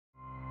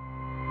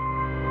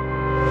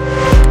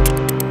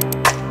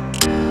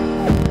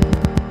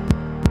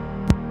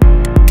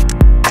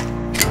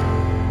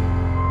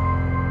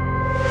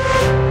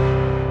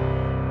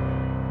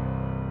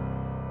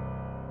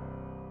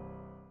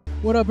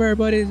What up,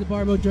 everybody? It's the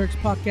Barbell Jerks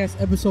Podcast,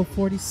 episode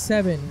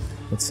 47.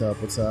 What's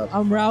up? What's up?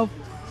 I'm Ralph.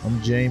 I'm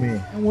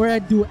Jamie. And we're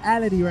at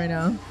Duality right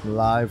now.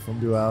 Live from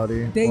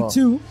Duality. Day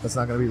 2. That's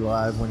not going to be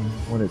live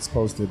when it's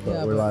posted, but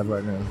Yeah, we're live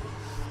right now.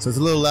 So it's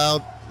a little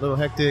loud, a little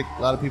hectic,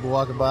 a lot of people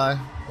walking by.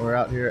 We're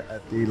out here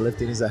at the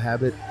Lifting is a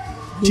Habit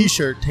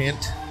t-shirt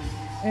tent.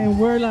 And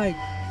we're like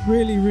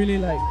really, really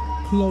like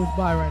close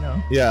by right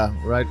now. Yeah,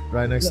 right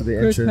next to the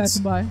Chris entrance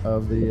passing by.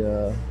 of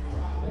the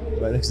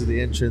right next to the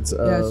entrance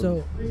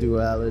of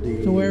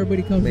Duality. So where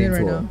everybody comes in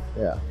right now.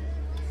 Yeah.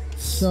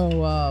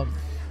 So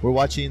we're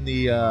watching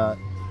the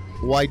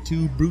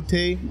Y2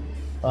 Brute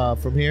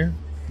from here,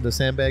 the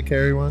sandbag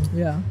carry one.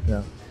 Yeah.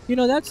 Yeah. You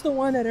know, that's the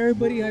one that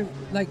everybody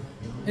like.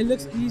 It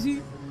looks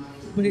easy,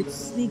 but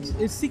it's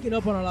sneaking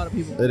up on a lot of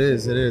people. It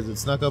is. It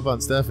snuck up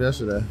on Steph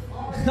yesterday.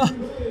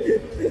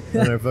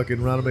 On her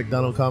fucking Ronald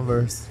McDonald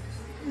Converse.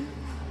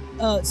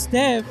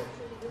 Steph,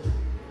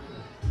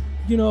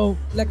 you know,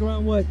 like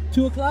around what,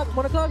 2 o'clock,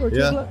 1 o'clock, or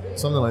 2 o'clock?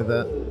 Something like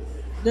that.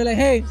 They're like,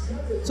 hey,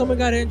 someone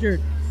got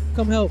injured.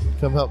 Come help.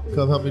 Come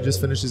help me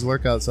just finish these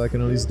workouts so I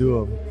can at least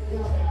do them.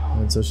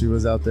 And so she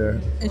was out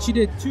there. And she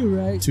did 2,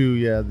 right? 2,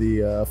 yeah.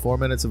 The 4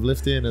 minutes of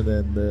lifting and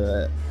then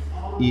the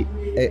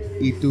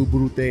Y2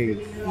 Brute.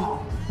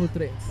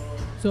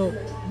 So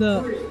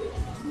the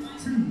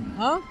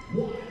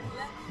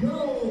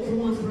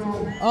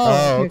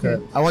Oh, okay.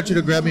 I want you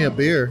to grab me a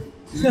beer.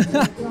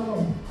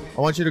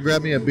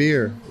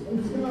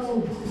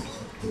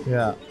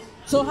 Yeah.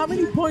 So how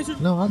many points?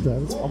 No, I'm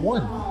done. I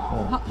won.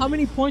 How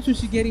many points was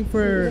she getting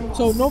for?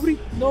 So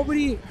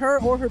nobody,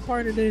 her or her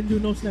partner didn't do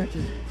no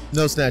snatches.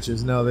 No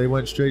snatches. No, they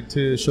went straight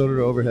to shoulder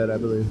to overhead, I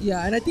believe.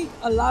 Yeah, and I think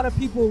a lot of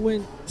people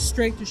went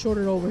straight to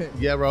shoulder to overhead.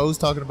 Yeah, Raul's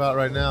talking about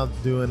right now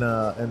doing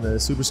in the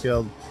super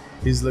scale.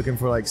 He's looking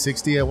for like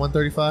 60 at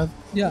 135.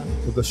 Yeah.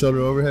 With the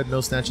shoulder overhead,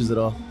 no snatches at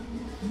all.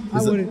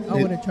 I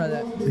wouldn't try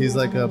that. He's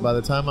like, by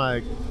the time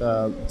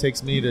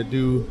takes me to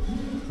do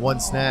one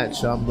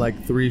snatch, I'm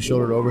like 3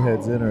 shoulder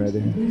overheads in already.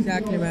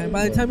 Exactly, man.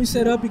 By the time you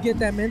set up, you get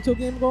that mental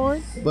game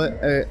going.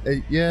 But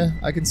yeah,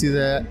 I can see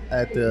that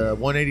at the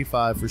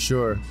 185 for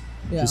sure.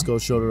 Yeah. Just go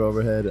shoulder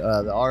overhead.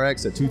 The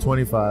RX at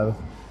 225,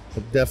 I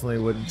definitely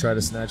wouldn't try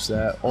to snatch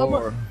that.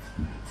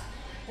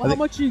 How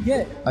much do you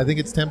get? I think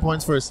it's 10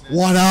 points for a snatch.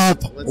 What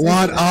up?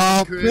 What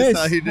up? Chris,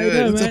 how you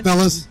doing? What's up,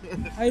 fellas?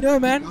 How you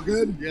doing, man? All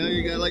good? Yeah,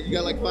 you got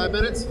like 5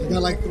 minutes? I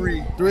got like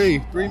 3. 3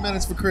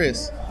 minutes for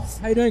Chris.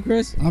 How you doing,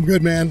 Chris? I'm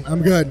good, man.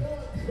 I'm good.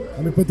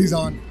 Let me put these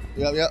on.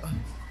 Yep.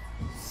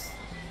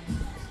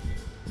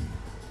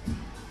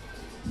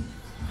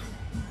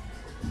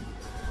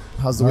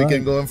 How's the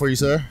weekend going for you,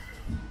 sir?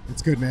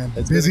 It's good, man.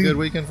 It's busy, been a good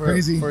weekend for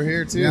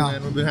here too, yeah.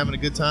 man. We've been having a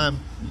good time.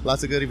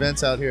 Lots of good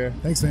events out here.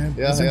 Thanks, man.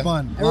 Yeah, it's been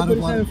fun.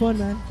 Everybody's having fun,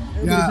 man.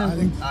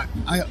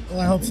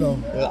 I hope so.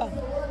 Yeah.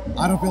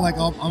 I don't feel like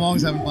I'm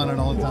always having fun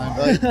all the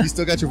time. You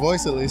still got your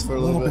voice at least for a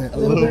little bit. A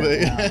little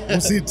bit. Yeah.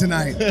 We'll see it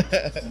tonight.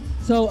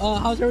 So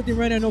how's everything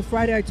running? I know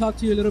Friday I talked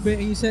to you a little bit,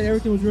 and you said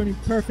everything was running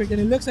perfect,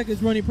 and it looks like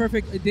it's running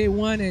perfect at day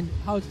 1. And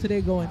how's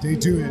today going? Day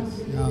 2 is.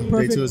 Yeah.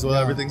 Perfect. Day 2 as well.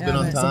 Yeah. Everything's been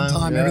on man.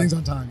 time. Yeah. Everything's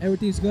on time.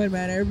 Everything's good,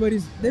 man.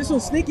 This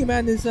was sneaky,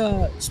 man. This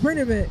sprint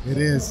event. It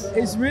is.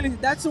 It's really,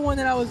 that's the one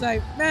that I was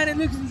like, man, it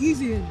looks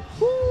easy, and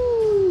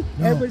woo,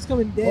 everybody's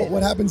coming dead.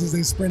 What happens is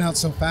they sprint out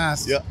so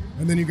fast,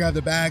 and then you grab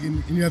the bag,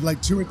 and you have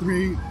like 2 or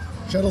 3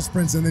 shuttle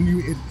sprints, and then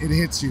it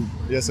hits you.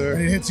 Yes, sir.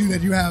 And it hits you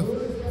that you have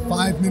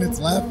 5 minutes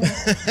left,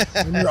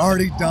 and you're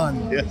already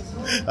done. Yeah,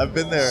 I've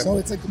been there. So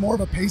it's like more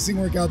of a pacing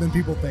workout than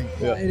people think.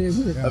 Yeah. It is.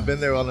 Yeah. I've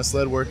been there on a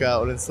sled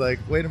workout, and it's like,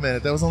 wait a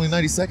minute, that was only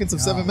 90 seconds of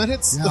 7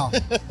 minutes? Yeah.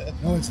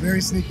 No, it's very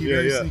sneaky,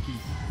 very sneaky.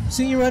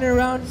 Seen you running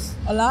around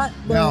a lot,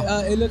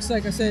 but it looks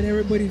like I said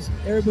everybody's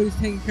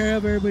taken care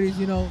of. Everybody's,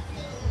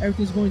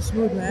 everything's going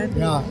smooth, man.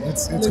 Yeah,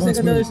 it's looks going like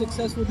smooth. another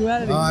successful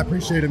Duality. I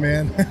appreciate it,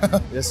 man.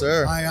 Yes,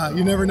 sir.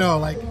 You never know.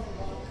 Like,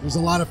 there's a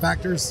lot of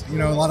factors. A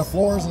lot of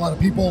floors, a lot of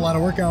people, a lot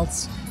of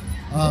workouts,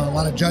 a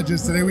lot of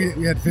judges. Today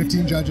we had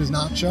 15 judges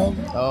not show.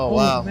 Oh,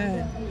 wow.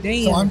 Man.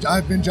 Damn. So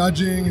I've been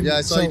judging. And yeah,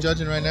 I saw you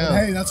judging right now.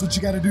 Hey, that's what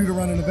you got to do to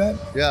run an event.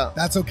 Yeah.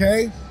 That's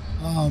okay.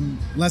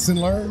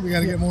 Lesson learned. We got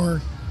to get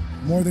more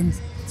than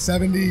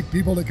 70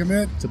 people to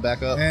commit. To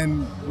back up.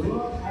 And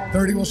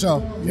 30 will show.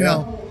 You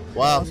know.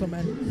 Wow. Awesome,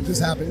 man. It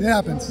just happens. It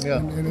happens. Yeah.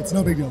 And it's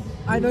no big deal.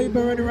 I know you've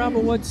been running around,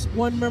 but what's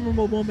one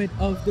memorable moment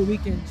of the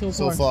weekend so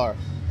far? So far.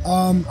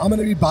 I'm going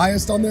to be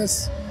biased on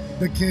this.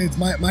 The kids,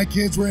 my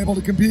kids were able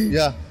to compete.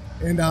 Yeah.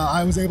 And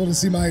I was able to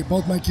see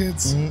both my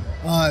kids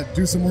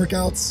do some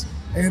workouts,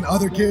 and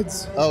other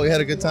kids. Oh, we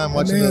had a good time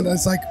watching Man, them.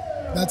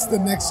 that's the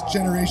next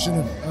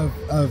generation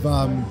of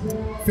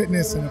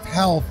fitness and of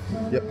health.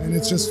 Yep. And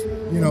it's just,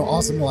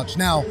 awesome to watch.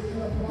 Now,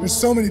 there's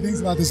so many things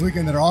about this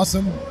weekend that are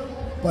awesome.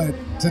 But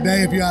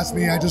today, if you ask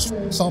me, I just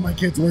saw my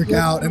kids work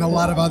out and a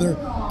lot of other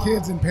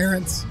kids and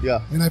parents. Yeah.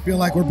 And I feel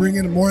like we're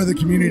bringing more of the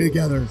community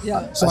together.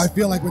 Yeah. So I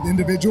feel like with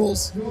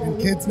individuals and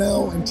kids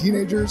now and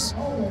teenagers,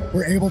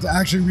 we're able to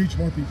actually reach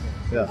more people.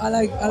 Yeah. I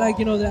like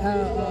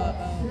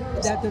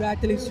that the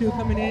athletes too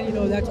coming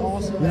in. That's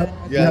awesome, man.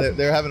 I Yeah, Yep.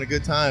 they're having a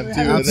good time too. having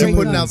And they're Absolutely.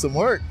 putting out some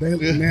work.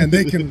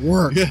 They can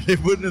work. Yeah, they're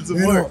putting in some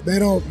They work.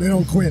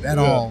 don't quit at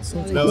all. So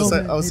it's No,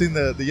 I was seeing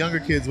the younger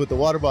kids with the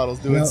water bottles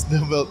doing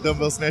Yep.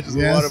 dumbbell snatches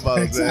Yes, with water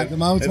bottles. exactly.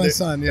 Man. That was And my they-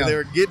 son, yeah. And they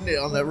were getting it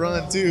on that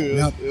run too. It was,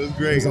 Yep. it was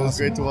great. It was It was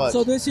awesome. great to watch.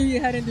 So this year you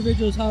had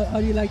individuals. How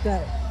do you like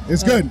that?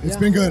 It's good. It's Yeah.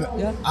 been good.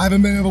 Yeah. I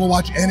haven't been able to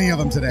watch any of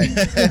them today.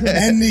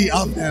 Any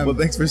of them. Well,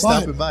 thanks for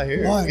stopping by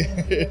here. But,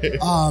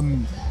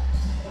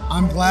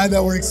 I'm glad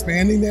that we're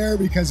expanding there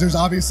because there's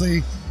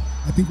obviously,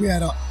 I think we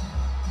had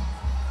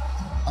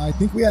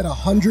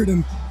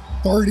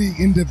 130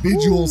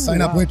 individuals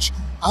sign up, wow. which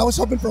I was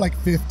hoping for like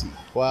 50.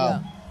 Wow. Yeah.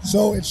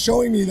 So it's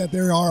showing me that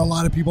there are a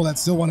lot of people that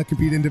still want to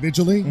compete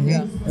individually,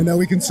 Yeah. and that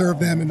we can serve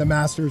them in the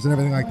Masters and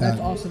everything like that.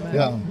 That's awesome, man.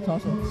 Yeah. That's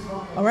awesome.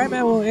 All right,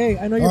 man. Well, hey,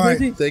 I know you're All right.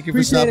 busy. Thank you for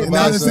Appreciate stopping it. by,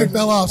 Now this sir. thing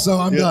fell off, so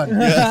I'm done.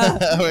 Yeah.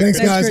 Thanks,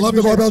 guys. Chris. Love the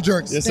Appreciate barbell it.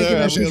 jerks. Yes, Thank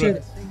sir. you, man. Have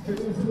a good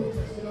Appreciate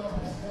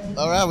one. it.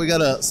 All right, we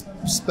got a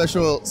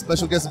special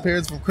guest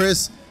appearance from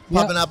Chris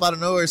popping up out of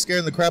nowhere,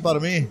 scaring the crap out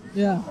of me.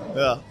 Yeah.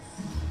 Yeah.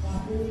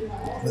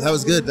 But that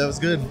was good. That was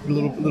good. A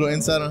little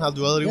insight on how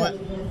Duality Yeah. went.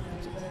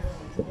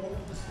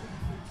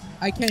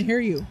 I can't hear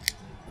you.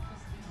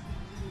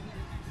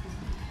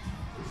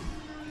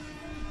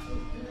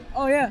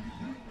 Oh yeah.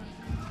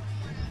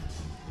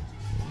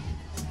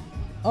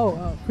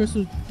 Chris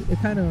was, it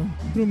kind of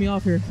threw me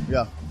off here.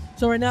 Yeah.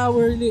 So right now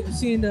we're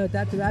seeing the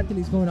adaptive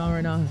athletes going on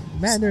right now.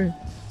 Man, they're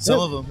Some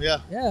of them, yeah.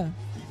 yeah,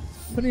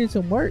 putting in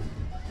some work.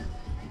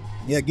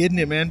 Yeah, getting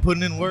it, man.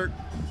 Putting in work.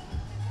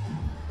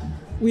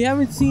 We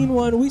haven't seen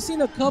one. We've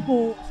seen a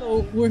couple.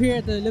 So we're here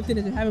at the Lifting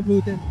and Habit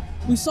booth, and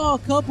we saw a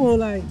couple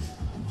like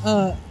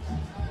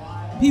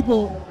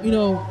people,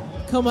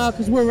 come out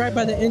because we're right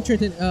by the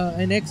entrance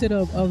and exit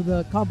of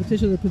the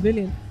competition of the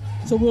pavilion.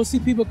 So we'll see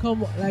people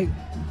come like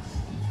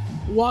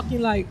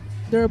walking like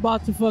they're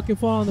about to fucking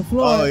fall on the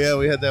floor. Oh yeah,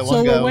 we had that So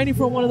one guy. we're waiting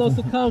for one of those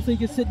to come so you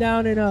can sit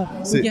down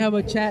and See- we can have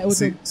a chat with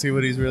them. see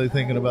what he's really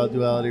thinking about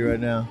Duality right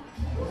now.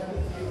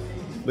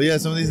 But yeah,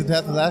 some of these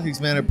adaptive athletes,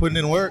 man, are putting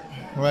in work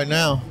right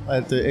now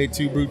at the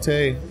A2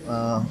 Brute.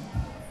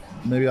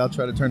 Maybe I'll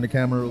try to turn the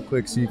camera real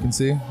quick so you can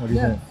see. What do you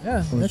Yeah, think? yeah,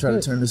 I'm gonna that's try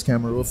good. to turn this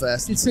camera real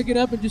fast and Just pick it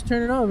up and just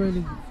turn it on,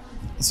 really.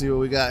 see what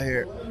we got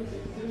here.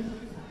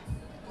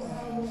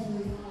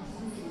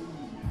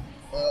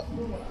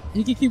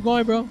 You can keep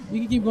going, bro.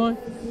 You can keep going.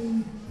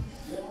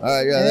 All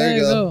right, yeah, there you There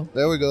you go. go.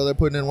 There we go. They're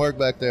putting in work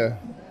back there.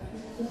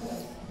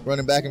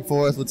 Running back and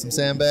forth with some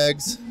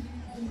sandbags.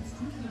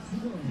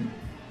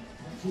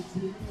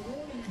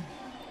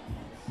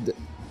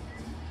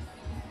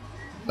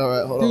 All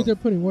right, hold Dude, on. they're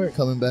putting work.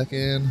 Coming back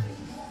in.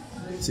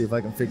 See if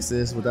I can fix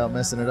this without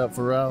messing it up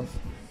for Ralph.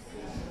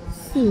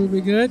 Dude, we'll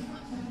be good.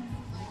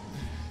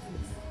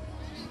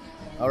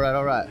 All right,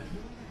 all right.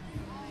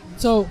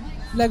 So,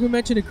 like we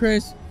mentioned to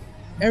Chris,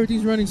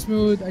 everything's running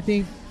smooth. I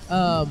think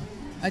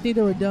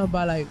they were done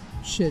by like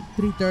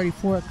 3:30,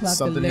 4 o'clock.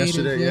 Something the latest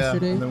yesterday, yeah.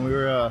 And then we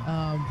were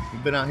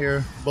we've been out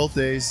here both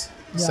days.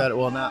 Yeah. Saturday,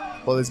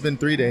 well, it's been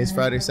 3 days,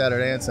 Friday,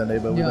 Saturday, and Sunday,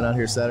 but we've Yeah. been out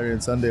here Saturday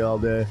and Sunday all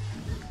day.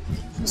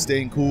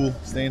 Staying cool,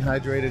 staying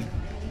hydrated,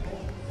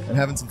 and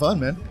having some fun,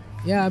 man.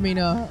 Yeah, I mean,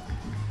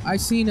 I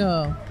seen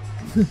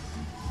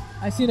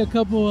I seen a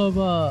couple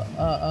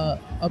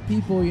of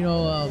people.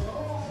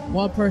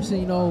 One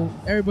person,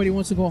 everybody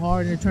wants to go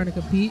hard and they're trying to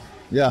compete.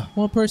 Yeah.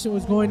 One person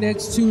was going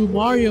next to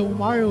Mario.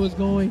 Mario was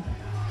going,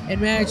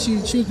 and man, she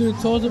was doing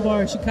Toza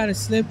bar. She kind of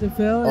slipped and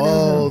fell. And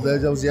Oh,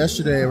 that was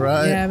yesterday,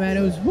 right? yeah, man,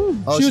 it was. Woo.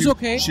 Oh, she was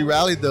okay. She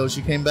rallied though.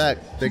 She came back.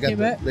 They came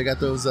back? They got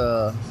those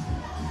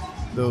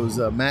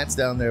mats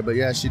down there, but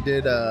yeah, she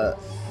did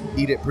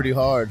eat it pretty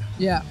hard.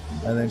 Yeah.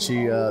 And then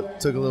she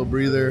took a little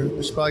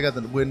breather. She probably got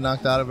the wind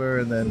knocked out of her,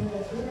 and then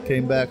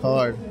came back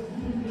hard.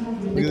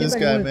 Look came at this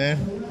back guy, hard.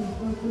 man.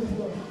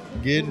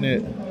 Getting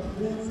it.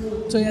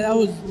 So yeah,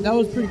 that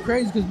was pretty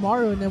crazy because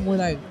Mario and them were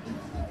like,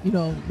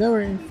 they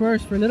were in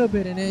first for a little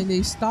bit, and then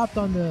they stopped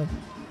on the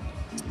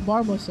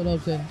bar muscle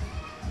ups and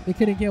they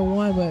couldn't get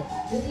one. But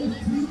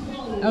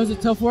that was a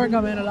tough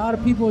workout, man. A lot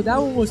of people.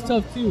 That one was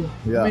tough too.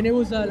 Yeah. I mean, it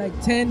was like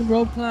 10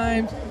 rope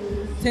climbs,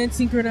 10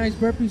 synchronized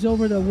burpees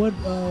over the wood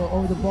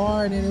over the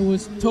bar, and then it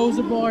was toes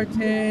to bar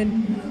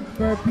 10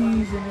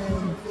 burpees,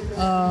 and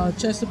then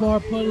chest to bar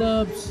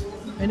pull-ups,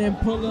 and then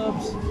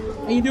pull-ups.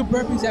 And you do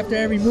burpees after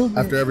every movement.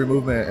 After every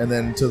movement, and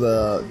then did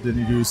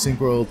you do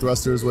synchro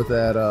thrusters with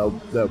that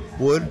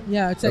wood?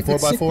 Yeah, it's The like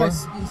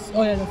 4x4?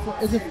 Oh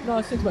yeah, is it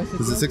 6x6?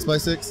 Is it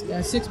 6x6? Yeah,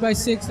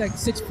 6x6, like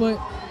 6 foot.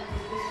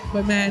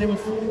 But man, it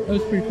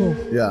was pretty cool.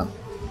 Yeah.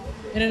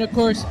 And then of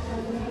course,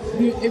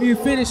 if you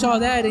finish all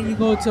that and you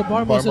go to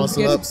bar Bar muscle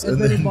muscle ups,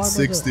 and then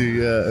 60,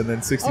 yeah, and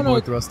then 60 Oh, no,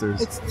 more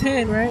thrusters. It's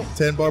 10, right?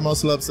 10 bar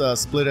muscle ups,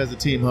 split as a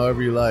team,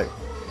 however you like.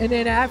 And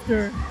then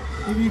after,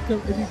 if you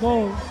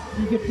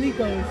complete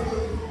those,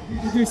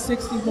 you do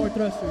 60 more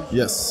thrusters.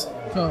 Yes.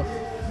 So,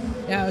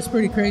 yeah, it's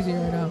pretty crazy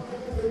right now.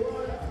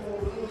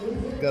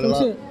 Got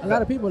A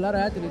lot of people, a lot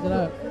of athletes,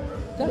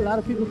 got a lot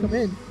of people come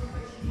in.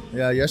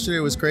 Yeah, yesterday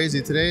was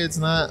crazy. Today it's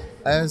not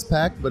as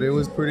packed, but it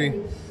was pretty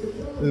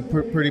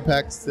Pretty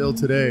packed still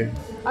today.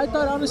 I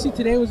thought honestly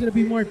today was gonna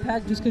be more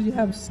packed just because you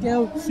have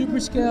scaled, super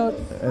scaled,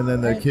 and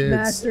then the kids,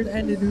 mastered,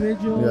 and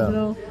individuals. Yeah. You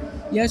know,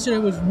 yesterday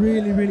was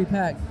really, really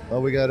packed. Oh,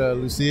 we got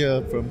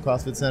Lucia from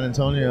CrossFit San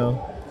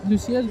Antonio.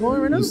 Lucia's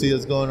going right now.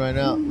 Lucia's going right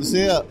now.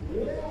 Lucia,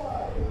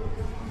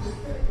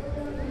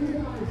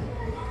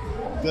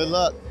 good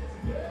luck.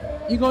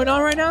 You going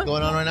on right now?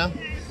 Going on right now?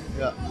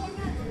 Yeah.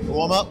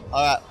 Warm up.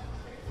 All right.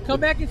 Come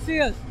back and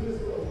see us.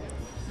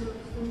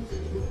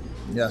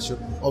 Yeah, sure.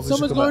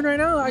 Someone's going right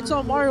now. I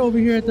saw Mario over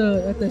here at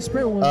the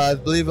sprint one. I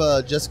believe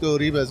Jessica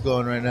Uribe is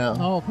going right now.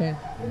 Oh, okay.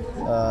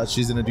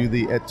 She's gonna do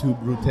the Et tu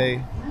Brute,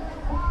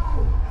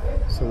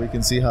 so we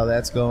can see how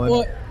that's going.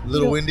 Well, a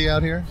little windy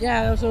out here.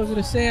 Yeah, that's what I was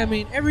gonna say. I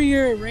mean, every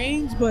year it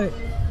rains, but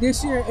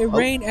this year it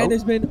rained and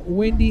it's been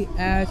windy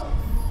as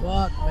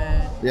fuck,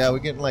 man. Yeah, we're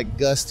getting like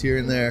gusts here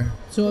and there.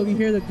 So if you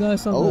hear the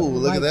gusts on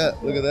look at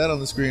that! Look at that on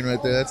the screen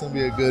right there. That's gonna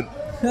be a good.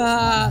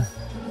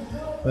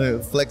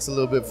 Flex a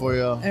little bit for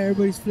y'all.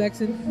 Everybody's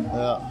flexing.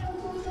 Yeah.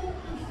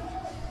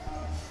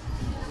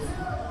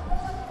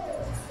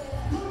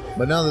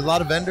 But no, there's a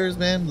lot of vendors,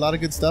 man. A lot of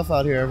good stuff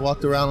out here. I've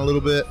walked around a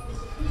little bit.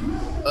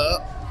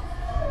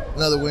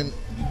 Another wind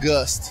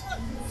gust.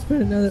 It's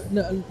been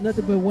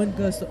nothing but wind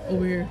gust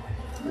over here.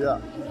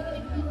 Yeah.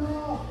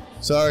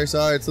 Sorry. It's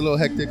a little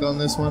hectic on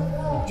this one.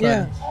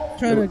 Trying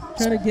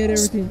to get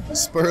everything.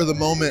 Spur of the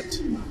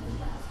moment.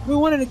 We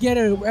wanted to get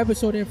an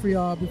episode in for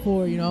y'all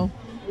before, you know.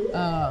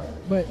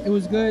 But it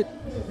was good.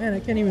 Man, I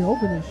can't even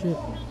open this shit.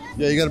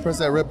 Yeah, you gotta press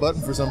that red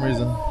button for some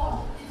reason.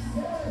 All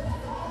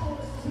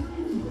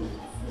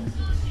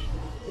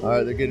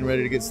right, they're getting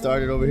ready to get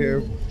started over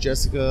here.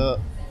 Jessica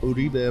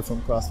Uribe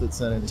from CrossFit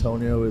San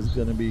Antonio is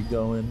gonna be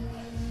going,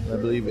 I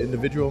believe,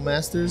 individual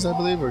masters, or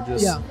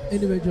just? Yeah,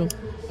 individual.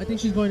 I think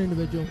she's going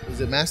individual.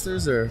 Is it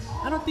masters or?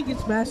 I don't think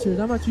it's masters.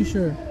 I'm not too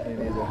sure. Me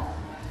neither.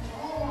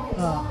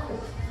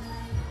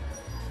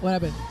 What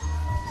happened?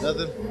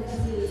 Nothing.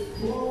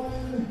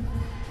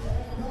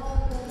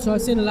 So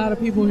I've seen a lot of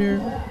people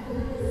here.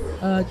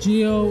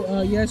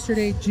 Gio,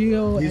 yesterday,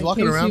 Gio. He's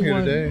walking Casey around here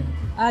won. today.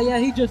 Yeah,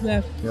 he just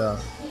left. Yeah.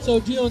 So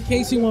Gio and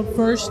Casey won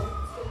first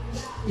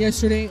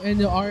yesterday in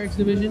the RX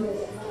division.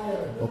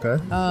 Okay.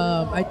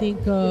 I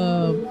think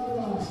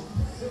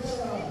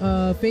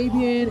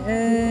Fabian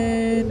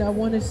and I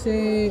want to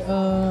say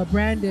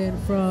Brandon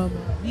from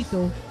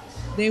Nito,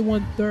 they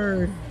won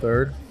third.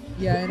 Third.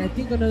 Yeah, and I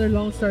think another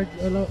Lone Star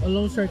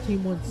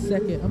team won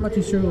second. I'm not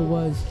too sure who it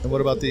was. And what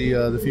about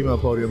the female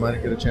podium? I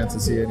didn't get a chance to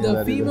see any of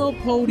that. The female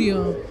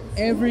podium,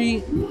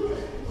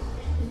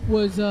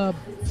 was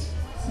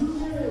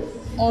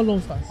all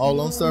Lone Star. All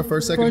Lone Star,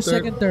 first, second,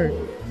 third.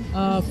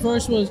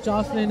 First was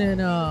Jocelyn and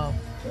I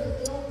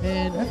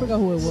forgot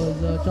who it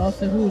was.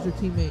 Jocelyn, who was her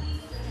teammate?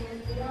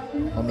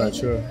 I'm not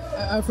sure.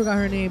 I forgot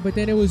her name, but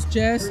then it was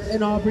Jess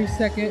and Aubrey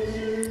second.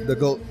 The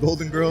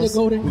Golden Girls? The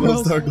Golden Girls.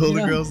 Lone Star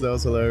Golden Girls? That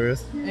was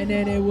hilarious. And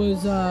then it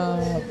was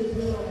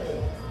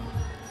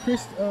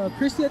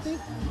Christy, I think.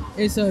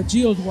 It's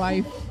Gio's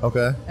wife.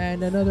 Okay.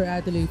 And another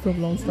athlete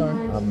from Lone Star.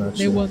 I'm not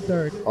sure. They won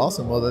third.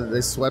 Awesome. Well, they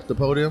swept the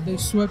podium? They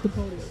swept the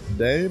podium.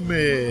 Damn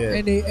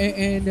it.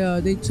 And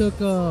they took,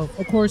 of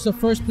course, the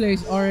first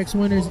place RX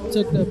winners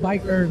took the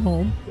bike erg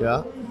home.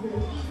 Yeah.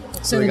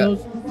 So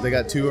they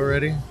got two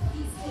already?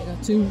 They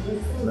got two.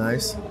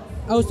 Nice.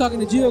 I was talking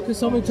to Gio because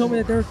somebody told me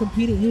that they were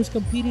competing. He was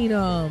competing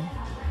in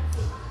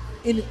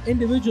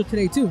individual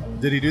today too.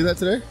 Did he do that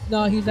today?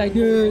 No, he's like,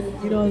 dude,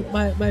 you know,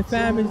 my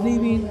fam is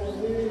leaving.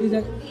 He's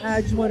like,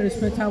 I just wanted to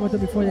spend time with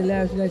them before they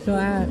left. He's like, so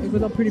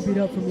because I'm pretty beat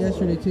up from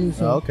yesterday too.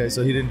 So. Oh, okay,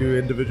 so he didn't do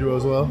individual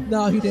as well?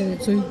 No, he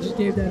didn't. So he just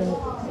gave that up.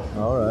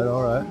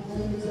 All right.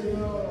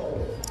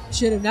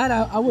 Shit, if not,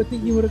 I would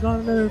think he would have gone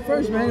another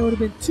first, man. It would have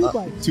been two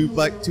bikes. Two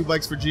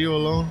bikes for Gio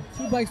alone?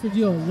 2 bikes for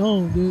Gio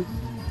alone, dude.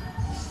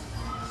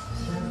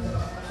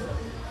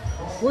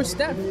 Where's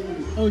Steph?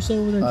 Oh, she's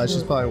over there.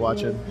 She's probably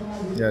watching.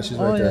 Yeah, she's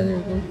right there. Oh, yeah, there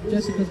you go.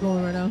 Jessica's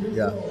going right now.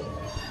 Yeah.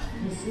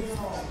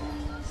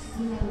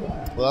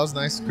 Well, that was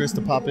nice, Chris,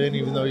 to pop in,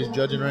 even though he's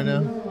judging right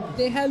now.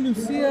 They had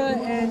Lucia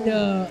and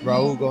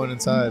Raul going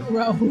inside.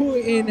 Raul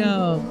in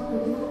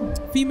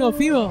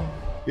female.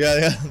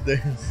 Yeah.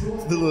 There's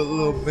a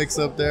little mix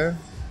up there.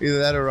 Either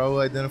that or Raul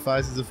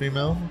identifies as a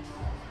female.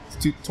 It's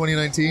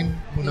 2019.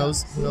 Who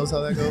knows? Who knows how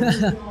that goes?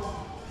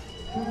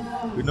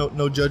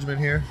 No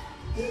judgment here.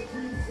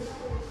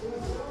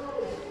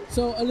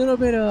 So a little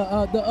bit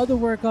of the other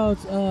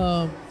workouts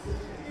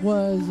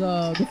was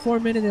the 4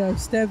 minute that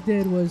Steph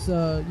did was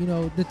the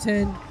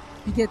 10.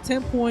 You get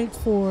 10 points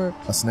for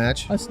a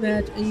snatch,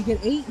 and you get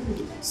 8.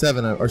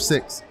 7 or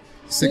 6.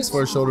 6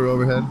 for a shoulder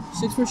overhead.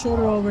 6 for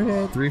shoulder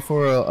overhead. 3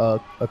 for a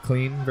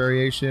clean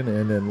variation,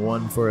 and then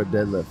 1 for a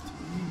deadlift.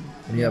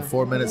 And you have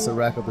 4 minutes to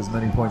rack up as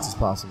many points as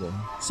possible.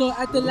 So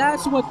at the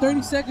last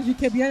 30 seconds, you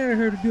kept yelling at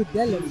her to do a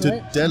deadlift,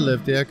 right?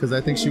 Deadlift, yeah, because I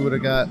think she would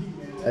have got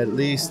at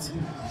least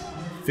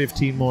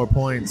 15 more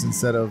points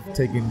instead of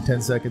taking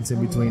 10 seconds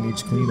in between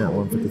each clean at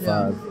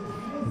 155.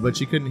 But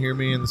she couldn't hear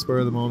me in the spur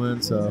of the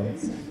moment, so.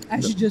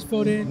 And she just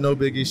filled in. No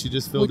biggie. She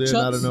just filled With in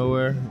out of Chucks?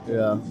 nowhere.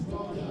 Yeah.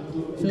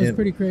 So it's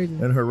pretty crazy.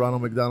 And her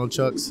Ronald McDonald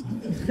Chucks.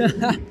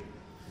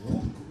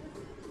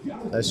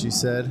 As she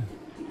said.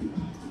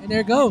 And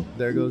there go.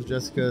 There goes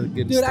Jessica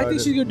getting Dude, started. I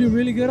think she's going to do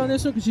really good on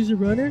this one because she's a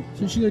runner.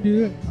 So she's going to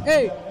do it.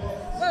 Hey!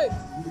 Hey!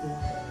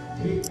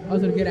 I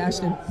was going to get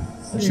Ashton.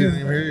 She didn't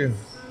even hear you.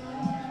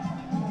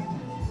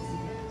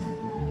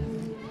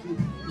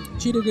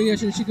 She did good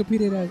yesterday. She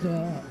competed as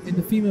in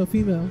the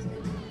female.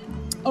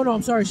 Oh, no,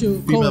 I'm sorry. She was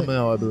Female co-ed.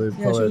 male, I believe.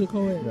 Yeah, she was a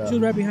co-ed. Yeah. She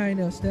was right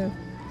behind Steph.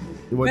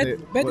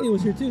 Bethany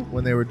was here too.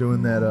 When they were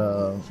doing that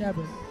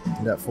Shabba.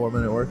 that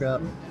 4-minute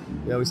workout.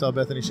 Yeah, we saw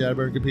Bethany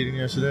Shadburn competing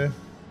yesterday.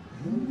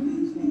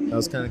 That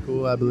was kind of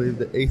cool. I believe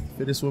the 8th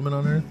fittest woman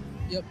on earth.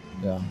 Yep.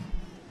 Yeah.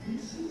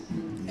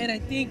 And I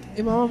think, if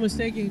I'm not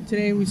mistaken,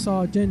 today we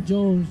saw Jen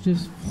Jones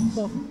just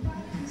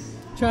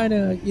trying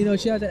to,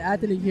 she has an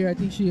athlete here. I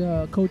think she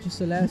coaches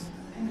Celeste.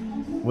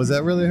 Was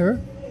that really her?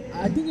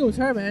 I think it was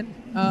her, man.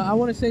 I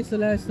want to say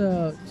Celeste.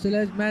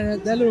 Celeste,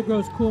 man, that little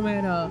girl's cool,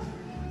 man.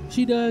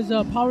 She does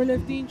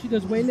powerlifting. She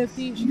does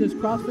weightlifting. She does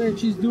CrossFit.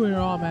 She's doing it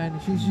all, man.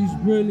 She's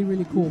really,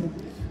 really cool.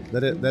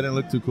 That didn't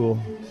look too cool.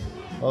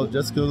 Oh,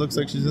 Jessica looks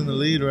like she's in the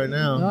lead right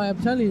now. No,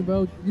 I'm telling you,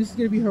 bro. This is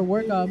gonna be her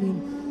workout. I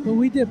mean, when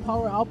we did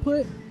power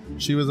output,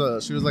 she was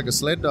like a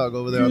sled dog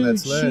over there on that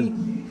sled.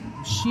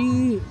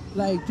 She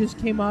like just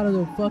came out of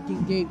the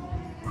fucking gate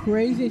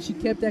crazy, and she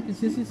kept that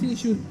consistency.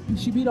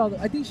 She beat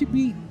I think she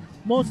beat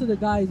most of the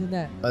guys in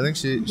that. I think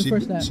she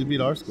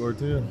beat our score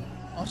too.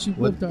 Oh, she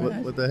whooped our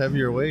ass. With the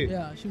heavier weight.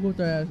 Yeah, she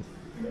whooped our ass.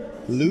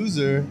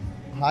 Loser.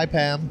 Hi,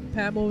 Pam.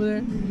 Pam over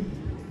there.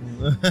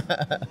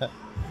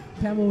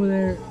 Pam over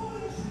there.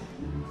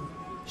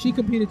 She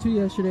competed too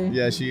yesterday.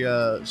 Yeah,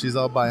 she's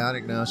all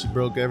bionic now. She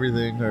broke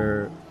everything.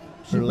 Her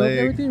broke leg.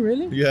 Everything,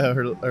 really? Yeah,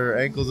 her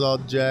ankle's all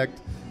jacked.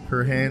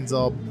 Her hands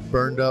all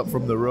burned up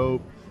from the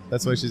rope.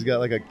 That's why she's got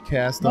like a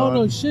cast on. Oh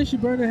no shit! She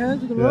burned her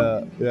hands with the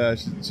rope. Yeah.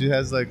 She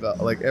has like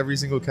every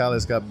single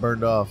callus got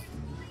burned off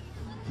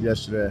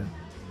yesterday.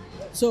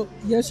 So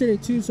yesterday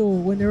too. So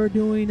when they were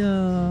doing,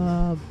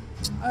 I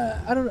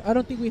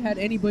don't think we had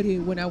anybody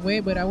when I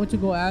went, but I went to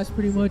go ask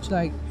pretty much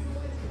like,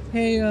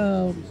 hey,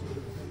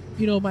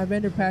 my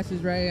vendor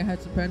passes, right? I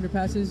had some vendor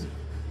passes,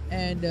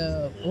 and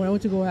when I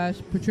went to go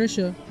ask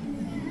Patricia,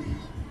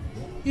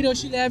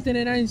 she left, and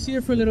then I didn't see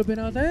her for a little bit.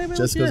 I was like, hey man,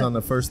 Jessica's on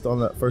that first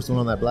one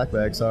on that black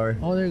bag. Sorry.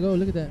 Oh, there you go.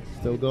 Look at that.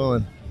 Still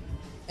going.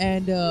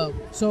 And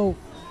so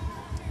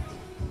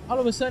all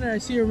of a sudden I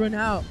see her run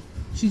out.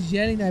 She's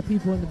yelling at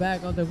people in the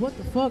back. I was like, what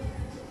the fuck?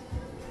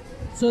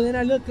 So then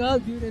I look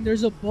up, dude, and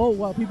there's a boat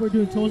while people are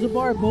doing toes of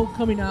bar, boat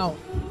coming out.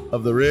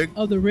 Of the rig?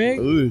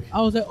 Ooh.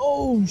 I was like,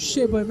 oh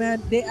shit, but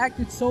man, they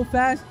acted so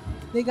fast.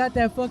 They got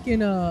that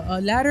fucking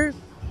ladder,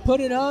 put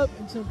it up,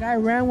 and some guy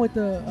ran with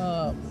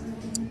the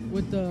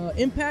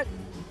impact,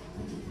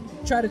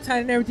 tried to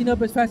tighten everything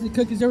up as fast as he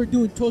could because they were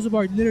doing toes of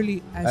bar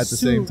literally at the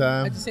same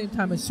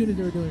time as soon as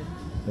they were doing it.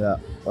 Yeah.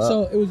 Well,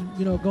 so it was,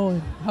 going.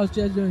 How's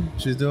Jess doing?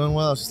 She's doing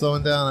well. She's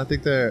slowing down. I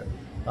think they're,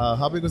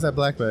 how big was that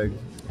black bag?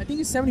 I think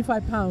it's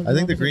 75 pounds. I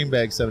think the green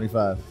bag's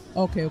 75.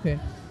 Okay.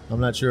 I'm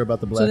not sure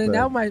about the black bag. So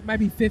then that might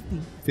be 50.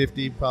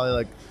 50, probably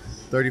like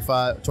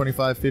 35,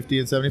 25, 50,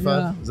 and 75?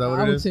 Yeah, is that what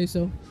it is? I would say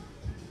so.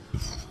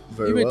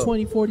 Very Even well.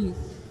 20, 40.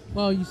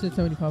 Well, you said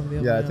 75 of the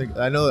other.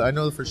 Yeah, I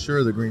know for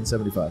sure the green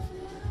 75.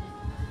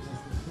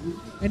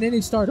 And then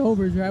they start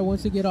overs, right?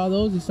 Once they get all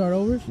those, they start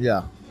overs?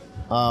 Yeah.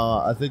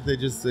 I think they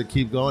just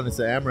keep going. It's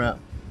the AMRAP.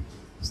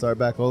 Start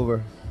back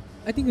over.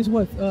 I think it's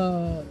what?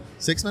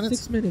 6 minutes?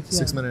 6 minutes, yeah.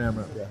 6 minute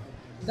AMRAP, yeah.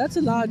 That's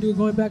a lot, dude,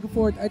 going back and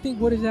forth. I think,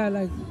 what is that,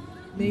 like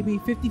maybe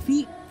 50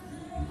 feet?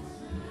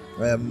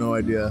 I have no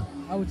idea.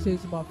 I would say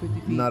it's about 50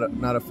 feet. Not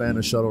a fan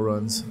of shuttle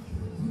runs.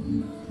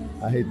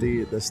 I hate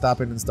the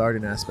stopping and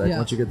starting aspect. Yeah.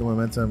 Once you get the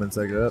momentum, it's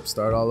like,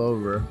 start all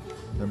over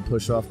and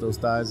push off those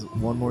thighs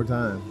one more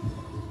time.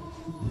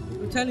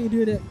 I'm telling you,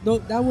 dude,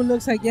 that one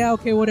looks like, yeah,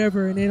 okay,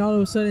 whatever. And then all of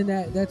a sudden,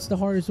 that's the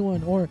hardest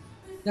one. Or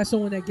that's the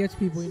one that gets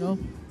people,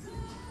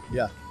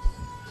 Yeah.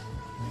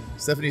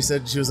 Stephanie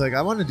said, she was like,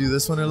 I want to do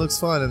this one. It looks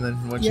fun. And then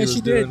when she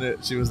was doing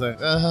it, she was like,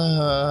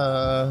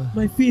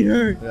 my feet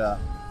hurt. Yeah.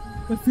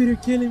 My feet are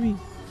killing me.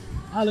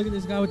 Ah, look at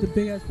this guy with the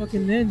big ass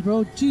fucking lens,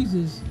 bro.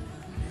 Jesus.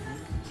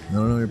 I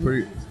don't know. You're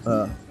pretty.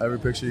 Every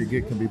picture you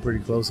get can be pretty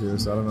close here,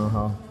 so I don't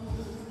know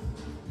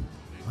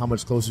how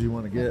much closer you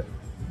want to get.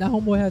 That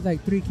homeboy has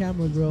like 3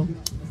 cameras, bro.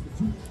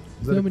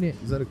 Filming it.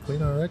 Is that a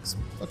Clean RX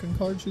fucking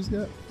card she's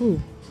got? Who?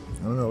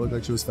 I don't know. It looked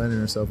like she was fanning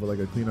herself with like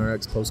a Clean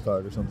RX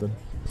postcard or something.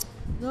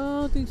 No,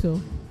 I don't think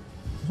so.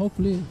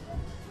 Hopefully.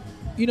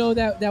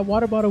 That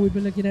water bottle we've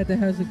been looking at that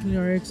has the Clean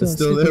RX. It's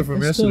still there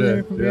from yesterday. Still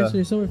there from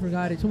yesterday. Someone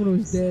forgot it. Someone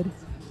was dead.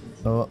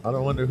 Oh, I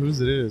don't wonder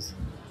whose it is.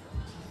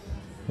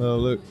 Oh,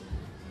 look.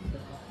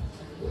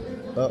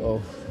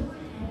 Uh-oh.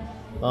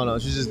 Oh, no.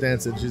 She's just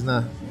dancing. She's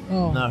not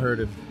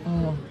hurting.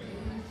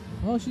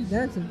 Oh, she's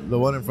dancing. The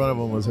one in front of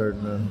him was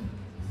hurting.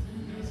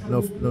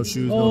 No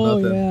shoes, no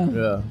nothing.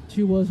 Yeah.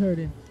 She was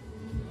hurting.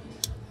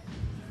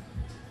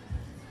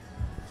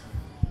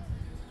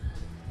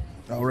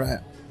 All right.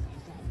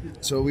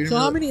 So we. So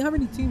how many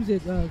teams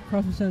did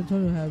CrossFit San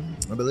Antonio have?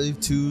 I believe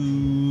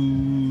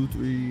 2,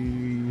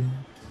 3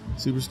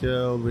 super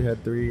scaled. We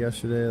had 3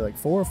 yesterday, like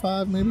 4 or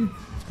 5 maybe.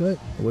 It's good.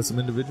 With some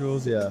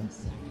individuals, yeah.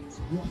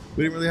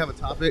 We didn't really have a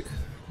topic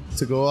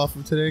to go off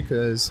of today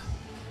because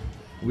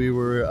we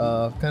were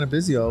kind of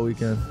busy all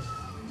weekend.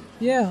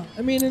 Yeah,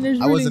 I mean, and there's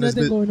really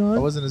nothing going on. I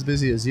wasn't as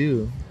busy as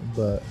you,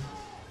 but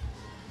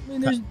I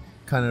mean, there's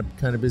kind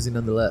of busy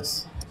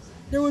nonetheless.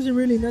 There wasn't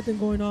really nothing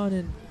going on,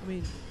 and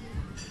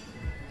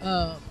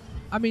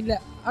I mean,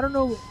 I don't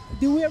know.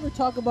 Did we ever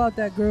talk about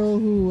that girl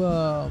who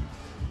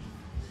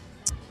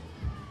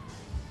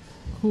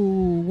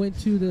went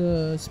to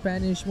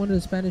one of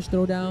the Spanish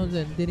throwdowns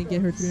and didn't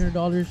get her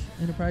 $300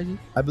 in the prizes?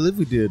 I believe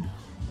we did.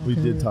 We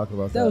Okay. did talk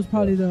about that. That was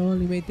probably the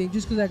only main thing,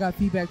 just because I got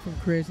feedback from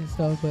Chris and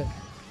stuff. But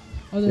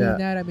other than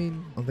that, I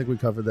mean, I don't think we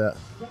covered that.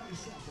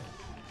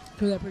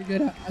 covered that pretty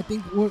good. I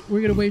think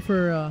we're gonna wait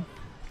for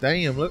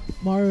Damn, look.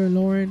 Mario and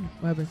Lauren.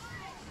 What happened?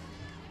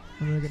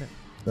 I'm looking at.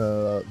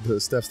 The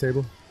Steph's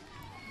table.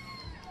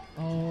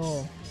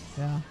 Oh,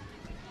 yeah.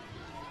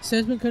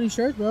 Sam's been cutting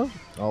shirts, bro.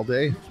 All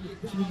day.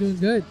 She's been doing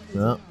good.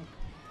 Yeah.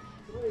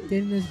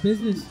 Getting this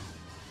business.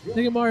 Look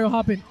at Mario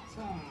hopping.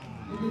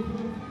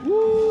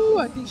 Woo!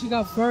 I think she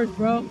got first,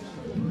 bro.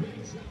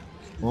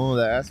 Oh,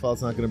 that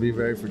asphalt's not going to be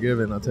very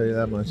forgiving, I'll tell you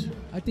that much.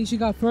 I think she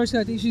got first.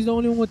 I think she's the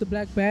only one with the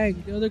black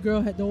bag. The other girl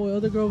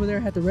over there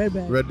had the red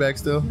bag. Red bag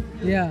still?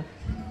 Yeah.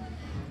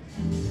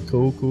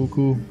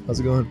 Cool. How's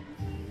it going?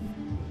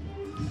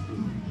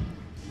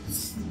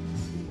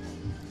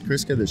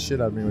 Chris scared the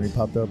shit out of me when he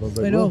popped up. I was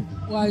like, I know.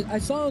 whoa. Well, I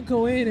saw him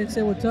go in and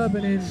say what's up,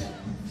 and then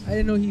I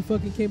didn't know he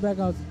fucking came back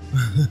out.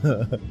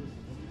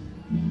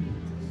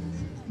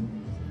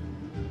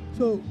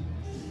 So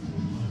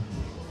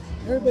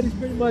everybody's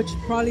pretty much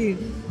I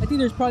think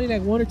there's probably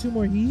like 1 or 2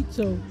 more heats,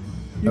 so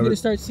you're gonna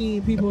start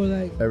seeing people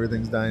like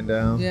everything's dying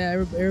down. Yeah,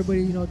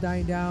 everybody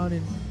dying down,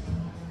 and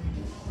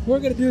we're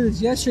gonna do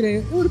this yesterday.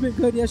 It would have been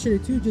good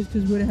yesterday too, just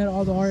because we would have had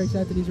all the RX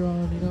athletes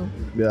around,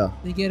 Yeah.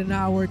 They get an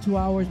hour, 2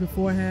 hours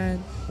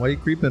beforehand. Why you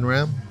creeping,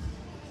 Ram?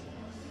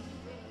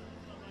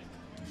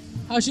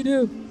 How'd she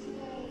do?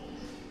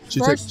 She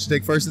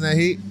take first in that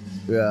heat?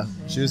 Yeah.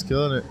 She was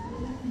killing it.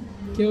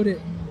 Killed it.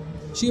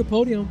 She a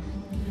podium.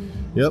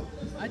 Yep.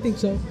 I think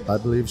so. I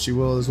believe she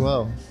will as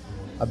well.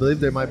 I believe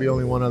there might be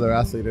only one other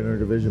athlete in her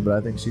division, but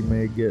I think she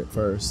may get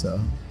first. So.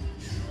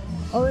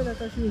 Oh, wait, I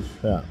thought she was.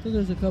 Yeah. I think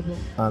there's a couple.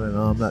 I don't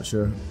know. I'm not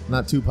sure.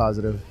 Not too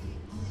positive.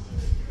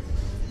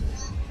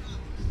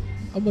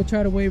 I'm gonna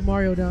try to wave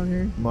Mario down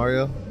here.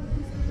 Mario,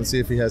 let's see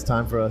if he has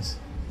time for us.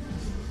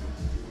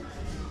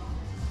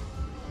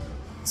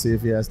 See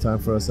if he has time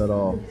for us at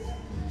all.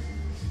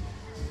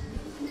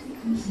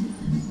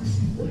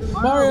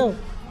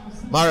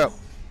 Mario.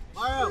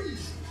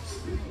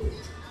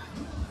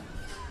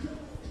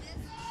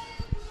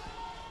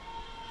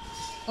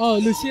 Oh,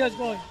 Lucia's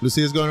going.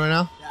 Lucia's going right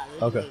now?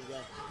 Yeah. Okay.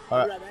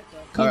 All right.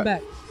 Come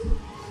back.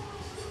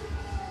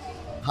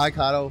 Hi,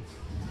 Kato.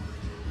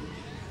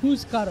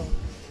 Who's Caro?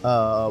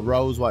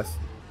 Raul's wife.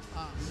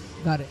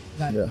 Got it.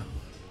 Yeah.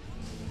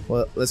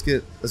 Well, let's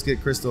get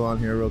Crystal on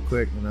here real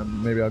quick,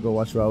 and maybe I'll go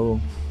watch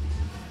Raul.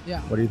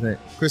 Yeah. What do you think,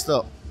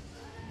 Crystal?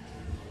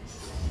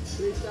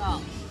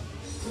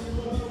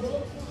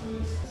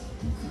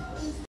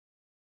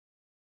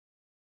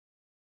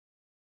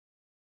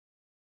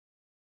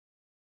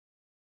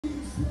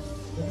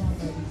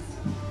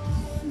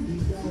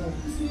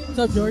 What's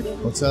up, George?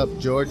 What's up,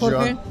 George?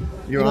 Jorge?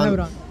 You're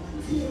on.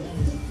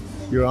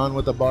 You're on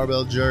with the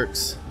barbell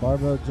jerks.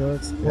 Barbell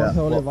jerks. Yeah.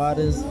 Jorge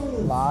Olivares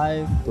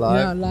live.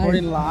 Yeah, live.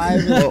 Reporting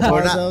live.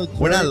 Well,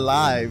 we're not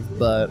live,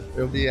 but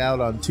it'll be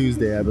out on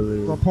Tuesday, I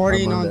believe.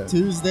 Reporting on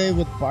Tuesday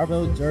with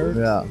barbell jerks.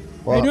 Yeah.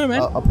 Well, How you doing,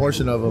 man? A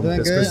portion of them. Doing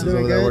Because good. Crystal's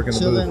over there working the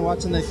Chilling, booth.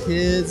 watching the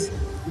kids,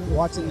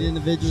 watching the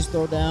individuals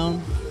throw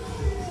down.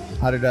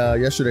 How did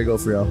yesterday go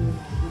for y'all?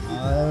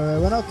 It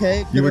went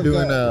okay. You were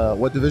doing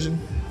what division?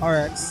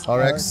 RX.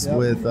 RX yep.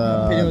 with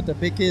competing with the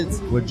big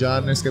kids. with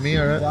John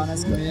Escamilla, right? John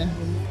Escamilla.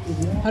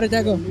 How did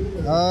that go?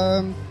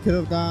 Could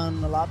have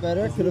gone a lot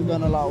better. Could have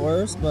gone a lot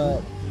worse,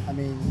 but I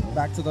mean,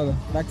 back to the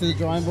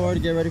drawing board.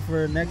 Get ready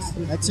for next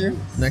year.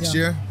 Next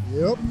year?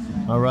 Yep.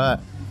 All right.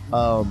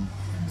 What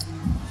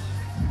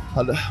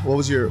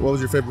was your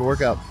favorite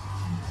workout?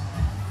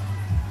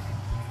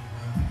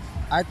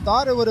 I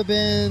thought it would have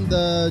been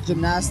the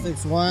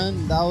gymnastics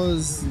one. That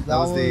was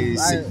the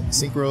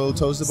synchro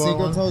toes to bar synchro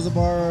one? toes to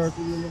bar,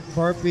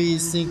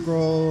 burpees,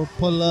 synchro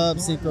pull up,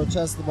 synchro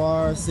chest to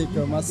bar,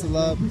 synchro muscle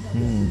up.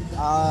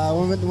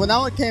 When that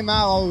one came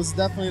out, I was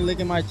definitely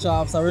licking my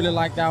chops. I really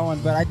liked that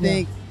one, but I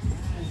think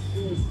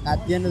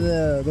at the end of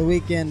the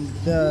weekend,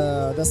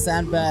 the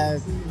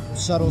sandbag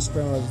shuttle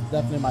sprint was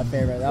definitely my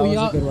favorite. That was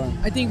a good one.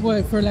 I think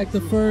for like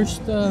the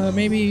first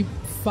maybe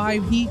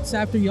 5 heats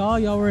after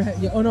y'all were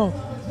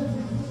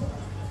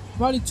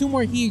probably 2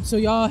 more heats, so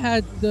y'all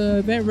had the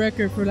event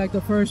record for like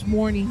the first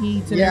morning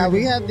heats. And Yeah,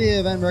 everything. we had the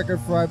event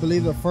record for I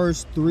believe the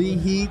first 3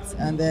 heats,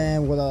 and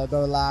then with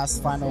the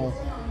last final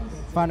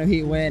final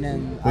heat win,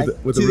 and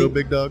With the real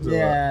big dogs? Or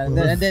yeah,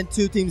 what? and then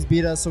 2 teams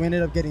beat us, so we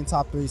ended up getting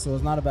top 3. So it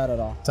was not bad at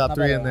all. Top Not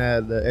 3 bad in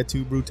at all. the Et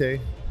tu Brute?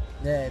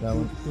 Yeah, That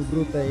one? to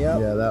Brute, yep.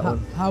 Yeah, that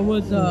one. How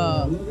was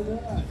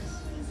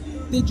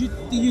did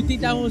you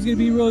think that one was gonna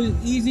be real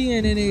easy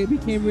and then it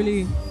became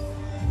really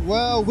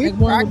Well, we like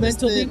more of a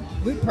practiced mental it. thing?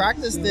 We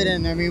practiced it,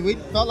 and I mean, we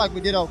felt like we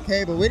did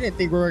okay, but we didn't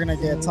think we were gonna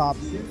get top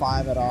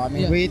 5 at all. I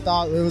mean, Yeah. we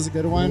thought it was a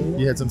good one.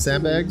 You had some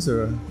sandbags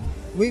or?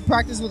 We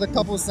practiced with a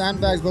couple of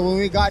sandbags, but when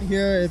we got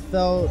here, it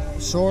felt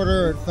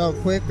shorter, it felt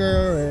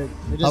quicker.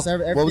 It just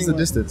everything. What was the went-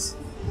 distance?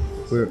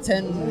 We were,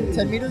 10 meters?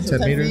 10 or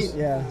 10 meters? feet?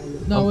 Yeah.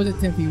 no? It wasn't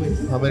 10 feet. Wait.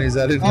 how many is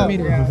that in? Oh,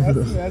 meter.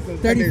 yeah, that's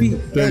 30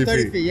 feet. 30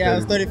 30 feet. feet. Yeah, it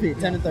was 30 feet.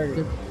 10 and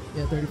 30.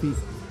 Yeah, 30 feet.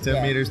 10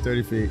 Yeah. meters,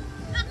 30 feet.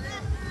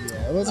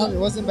 Yeah, it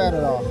wasn't bad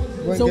at all.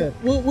 It went So good.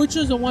 which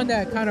was the one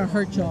that kind of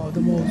hurt y'all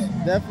the most?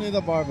 Definitely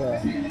the barbell.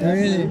 Really?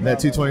 Definitely That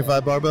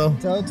 225 barbell?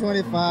 Till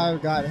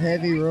 25 got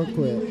heavy real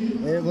quick.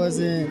 It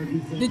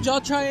wasn't. Did y'all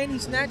try any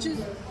snatches?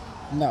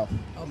 No.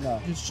 No.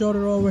 Just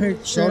shoulder overhead.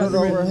 straight Shoulder out the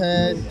rim.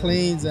 overhead,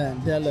 cleans,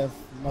 and deadlift.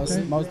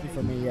 Okay. Mostly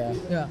for me, yeah.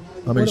 Yeah.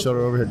 How many What-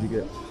 shoulder overhead did you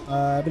get?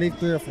 I believe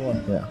 3 or 4.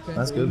 Yeah, Okay.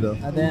 that's good though.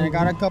 And then I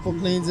got a couple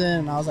cleans in,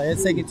 and I was like,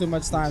 it's taking too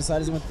much time, so I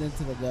just went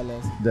into the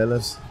deadlift.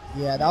 Deadlifts?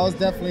 Yeah, that was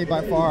definitely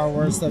by far our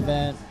worst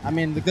event. I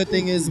mean, the good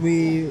thing is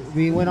we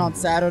went on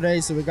Saturday,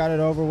 so we got it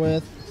over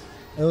with.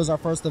 It was our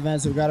first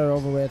event, so we got it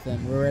over with,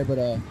 and we were able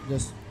to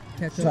just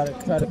Catch try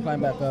up. to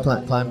climb back up.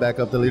 Climb back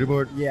up the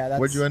leaderboard? Yeah, that's.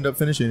 Where'd you end up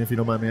finishing, if you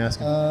don't mind me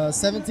asking?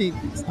 17th.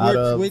 Out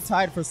of- We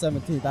tied for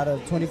 17th out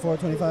of 24,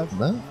 25.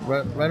 No,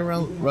 right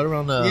around.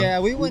 Yeah,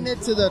 we went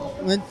into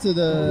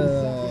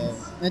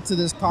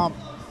this comp.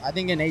 I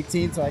think in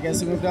 18th, so I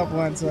guess we moved up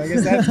one. So I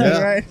guess that's good,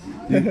 Yeah. right?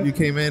 You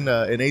came in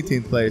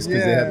 18th place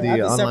because they had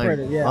the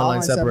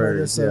online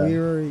separators. So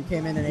yeah. we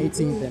came in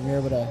 18th, and we were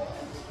able to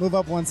move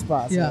up one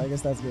spot. So Yeah. I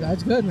guess that's good.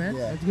 That's good, man.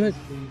 Yeah. That's good.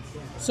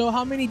 So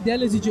how many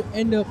deadlifts did you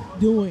end up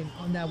doing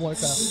on that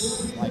workout?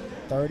 Like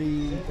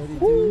 30,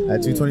 32.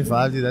 At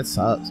 225, dude, that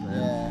sucks,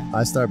 man. Yeah.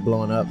 I start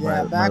blowing up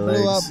Yeah, my back legs.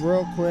 blew up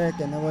real quick,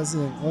 and it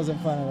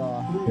wasn't fun at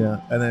all. Yeah,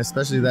 and then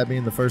especially that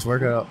being the first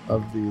workout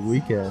of the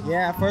weekend.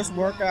 Yeah, first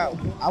workout.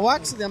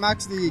 I'm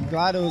actually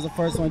glad it was the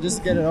first one, just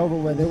to get it over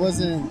with. It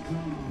wasn't.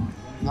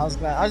 I was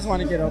glad. I just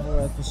want to get over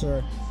with for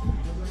sure.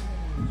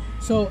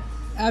 So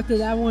after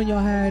that one, y'all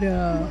had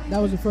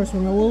that was the first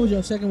one. Right? What was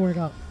your second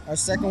workout? Our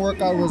second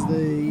workout was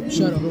the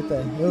Shut up.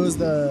 It was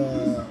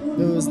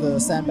the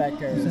sandbag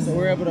carry. So we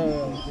were able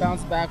to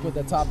bounce back with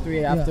the top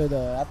 3 after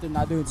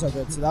not doing so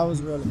good. So that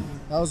was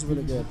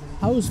really good.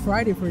 How was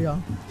Friday for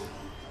y'all?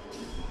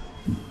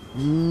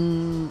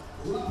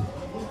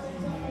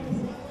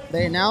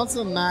 They announced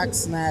a max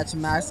snatch,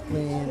 max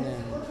clean,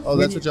 and Oh,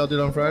 that's what y'all did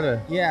on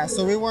Friday? yeah.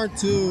 So we weren't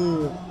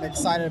too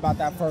excited about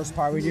that first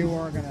part. We knew we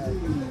weren't gonna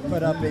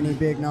put up any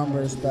big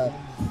numbers, but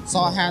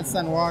saw a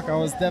handstand walk. I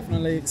was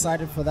definitely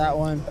excited for that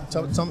one.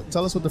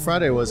 Tell us what the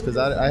Friday was, because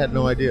I had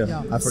no idea.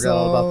 Yeah. I forgot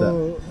all about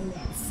that.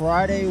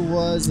 Friday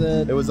was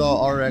It was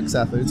all RX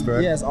athletes,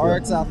 correct? yes,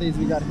 RX athletes.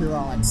 We got here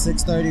around like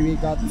 6:30. We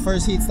got the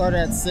first heat started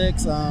at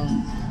 6.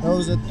 It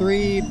was a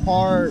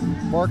 3-part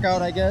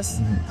workout, I guess,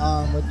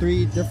 with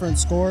 3 different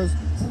scores.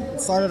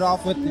 It started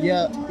off with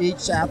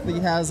each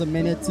athlete has a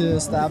minute to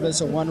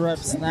establish a 1-rep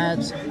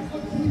snatch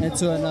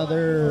into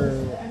another,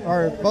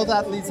 or both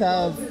athletes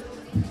have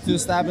to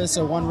establish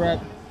a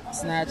 1-rep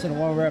snatch and a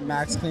 1-rep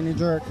max clean and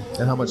jerk.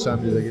 And how much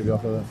time did they give you all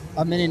for that?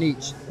 A minute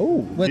each. Oh,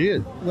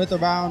 With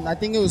around, I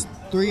think it was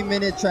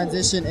 3-minute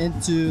transition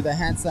into the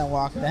handstand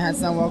walk. The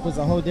handstand walk was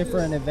a whole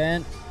different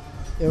event.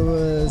 It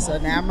was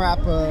an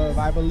AMRAP of,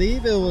 I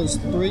believe it was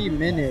 3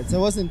 minutes. It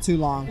wasn't too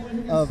long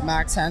of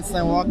max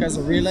handstand walk as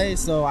a relay.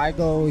 So I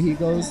go, he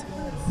goes,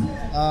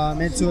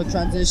 into a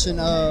transition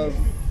of,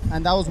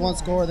 and that was one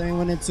score. Then we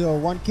went into a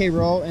 1K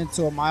row,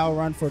 into a mile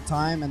run for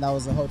time, and that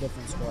was a whole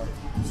different score.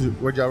 So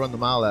where'd y'all run the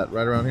mile at?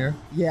 Right around here?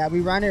 Yeah, we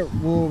ran it.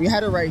 Well, we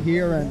had it right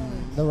here,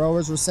 and the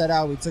rowers were set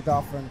out. We took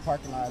off in the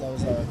parking lot.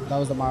 That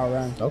was the mile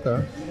run.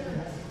 Okay.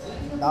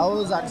 That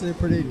was actually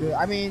pretty good.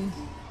 I mean,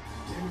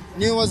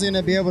 knew I wasn't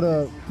gonna be able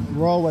to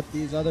roll what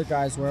these other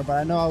guys were, but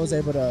I know I was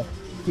able to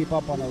keep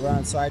up on the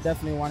run. So I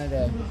definitely wanted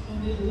to.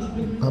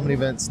 How many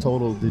events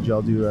total did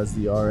y'all do as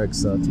the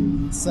RX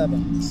team?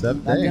 7.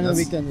 7? At the Dang, end of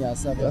the that's, weekend, yeah,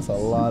 7. that's a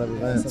lot of Yeah,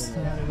 events.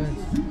 7.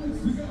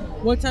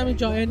 What time did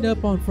y'all end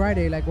up on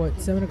Friday? Like what,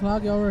 7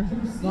 o'clock y'all were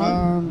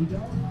gone?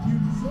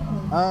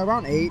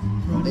 Around 8.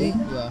 Around 8?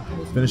 Yeah.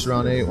 Finished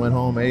around 8, went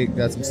home, 8,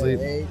 got some sleep.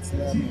 8,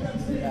 11.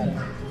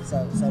 Yeah.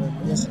 Saturday,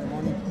 yesterday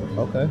morning.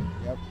 Okay.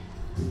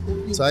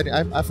 Yep. So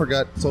I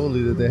forgot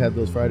totally that they had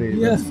those Friday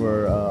events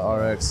for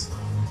RX.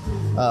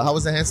 How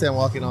was the handstand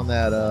walking on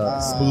that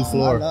smooth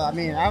floor? I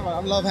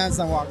love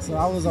handstand walk, so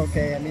I was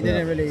okay. I mean, Yeah.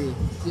 didn't really.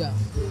 Yeah.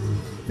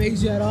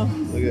 Phase you at all?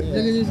 Look at Look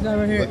at this guy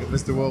right here. Look at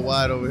Mr.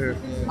 Worldwide over here.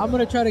 I'm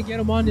gonna try to get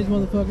him on this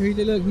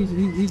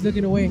motherfucker. He's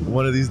looking away.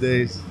 One of these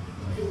days.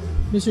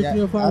 Mr. Yeah,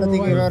 305. I don't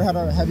think we've worldwide. ever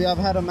had a. Have you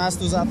ever had a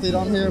Masters athlete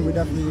on here? We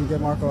definitely need to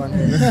get Marco on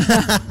here.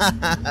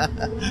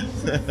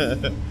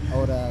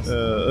 Old ass.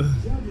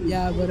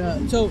 Yeah,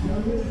 but so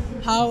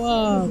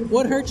how?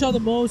 What hurt y'all the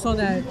most on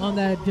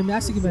that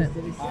gymnastic event?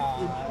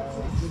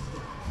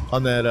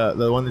 On that,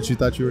 the one that you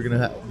thought you were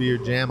gonna be your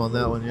jam on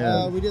that one,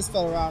 yeah. We just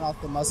fell around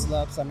off the muscle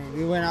ups. I mean,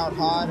 we went out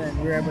hot and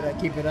we were able to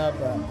keep it up,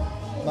 but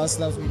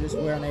muscle ups we just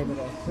weren't able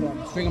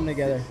to string them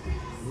together.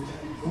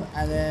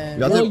 And then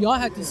Y'all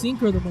had to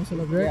synchro the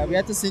muscle up, right? yeah, we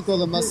had to synchro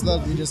the muscle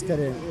ups. We just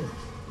couldn't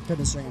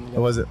string them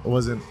together. It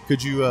wasn't.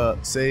 Could you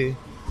say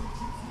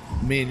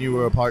me and you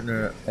were a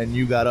partner and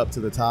you got up to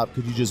the top?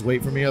 Could you just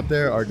wait for me up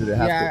there, or did it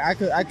have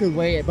to? Yeah, I could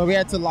wait, but we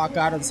had to lock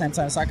out at the same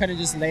time, so I couldn't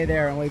just lay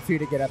there and wait for you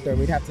to get up there.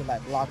 We'd have to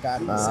like lock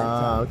out at the same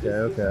time.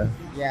 Okay.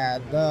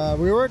 Yeah,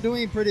 we were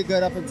doing pretty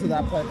good up until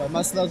that point, but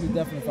muscle ups we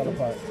definitely fell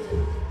apart.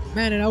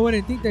 Man, and I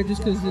wouldn't think that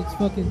just because it's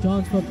fucking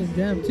John's fucking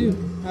jam too.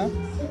 Huh?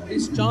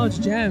 It's John's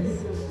jam.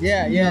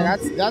 Yeah, No.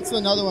 that's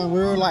another one. We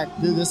were like,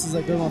 dude, this is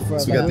a good one for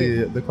us. So we got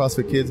Like, the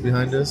CrossFit kids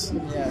behind us.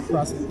 yeah,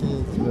 CrossFit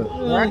kids.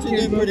 Yeah. They're actually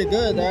doing pretty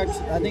good. I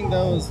think that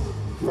was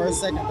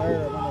first, second,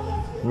 third, or one of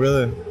them.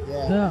 Really?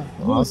 Yeah. Yeah.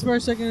 Who was Awesome.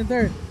 first, second, and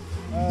third?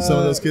 Some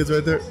of those kids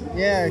right there.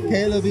 Yeah,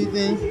 Caleb beat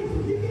me.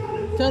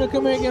 Tell her to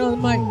come here and get on the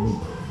mic.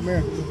 Come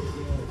here.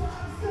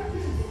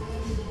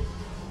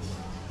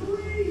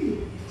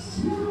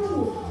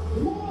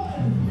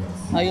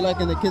 How you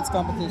liking the kids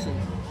competition?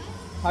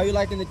 How you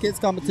liking the kids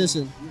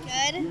competition?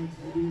 Good.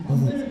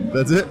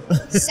 That's it.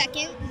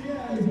 Second.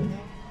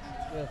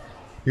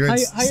 You're in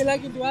How you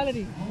liking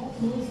Duality?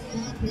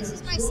 This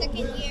is my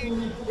second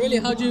year. Really?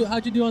 How'd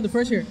you do on the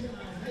first year?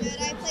 Good.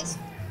 I placed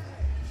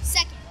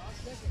second.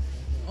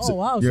 Oh So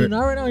wow! So you're-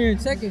 now right now you're in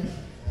second.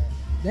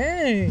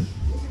 Dang.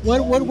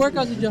 What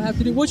workouts did y'all have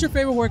to do? What's your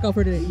favorite workout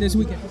for today, this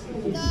weekend?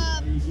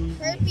 The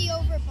burpee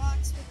over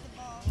box with the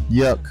ball.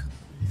 Yuck.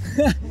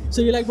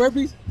 So you like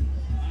burpees?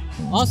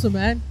 Awesome,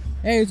 man.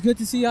 Hey, it's good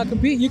to see y'all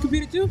compete. You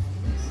competed too?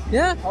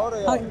 Yeah? How old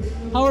are y'all?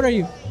 How old are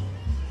you?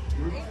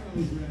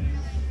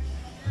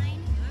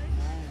 9.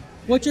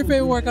 What's your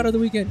favorite workout of the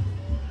weekend?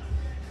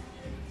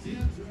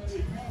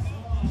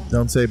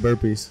 Don't say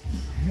burpees.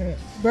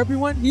 Burpee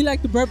one? He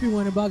liked the burpee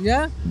one about,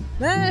 yeah?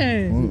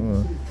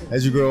 Man.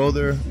 As you grow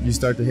older, you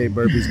start to hate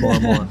burpees more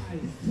and more.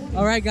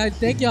 All right, guys.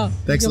 Thank y'all.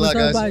 Thanks a Give us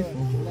lot, guys. bye.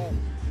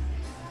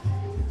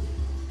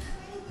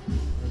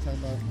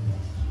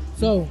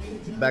 So,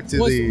 Back to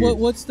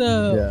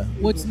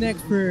what's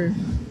next for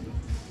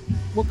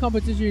what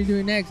competition are you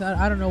doing next?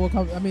 I don't know what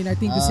I mean, I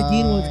think the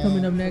Seguin one's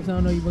coming up next. I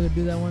don't know if you're gonna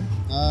do that one.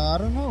 I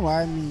don't know.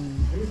 I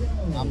mean,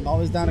 I'm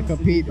always down to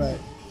compete, but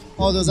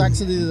there's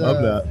actually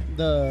Love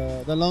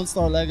the Lone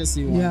Star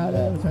Legacy one. Yeah,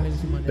 that was trying to get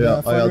some money.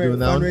 Yeah. Are y'all doing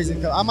that one?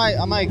 fundraising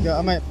I might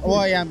go.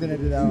 Well, yeah, I'm gonna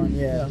do that one.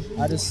 Yeah.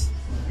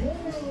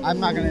 I'm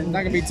not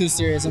gonna be too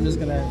serious. I'm just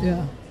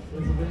gonna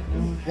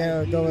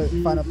go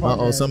find a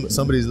partner.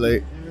 Somebody's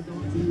late.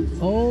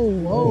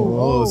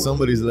 Oh,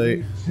 Somebody's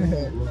late.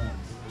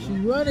 she's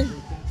running.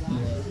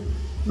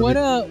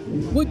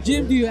 What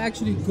gym do you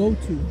actually go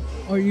to?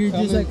 Or you're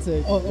just like,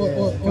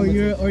 or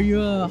you're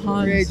a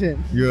Hans? Free agent.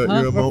 You're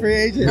Huh? a Free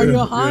agent. Are you a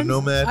You're a Hans?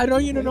 nomad. I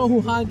don't even know who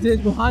Hans is,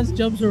 but Hans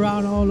jumps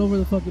around all over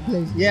the fucking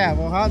place. Yeah,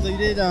 well, Hanzo, you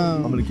did.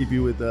 I'm gonna keep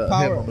you with him.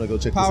 Power. I'm gonna go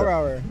check Power this out.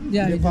 Hour.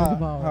 Yeah, you you did did the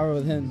Power. Power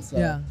with him. So.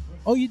 Yeah.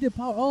 Oh, you did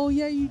power. Oh,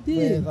 yeah, you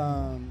did.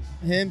 With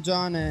him,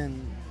 John,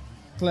 and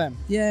Clem.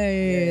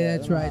 Yeah,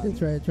 that's right.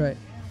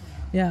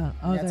 Yeah,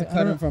 I You was had to like,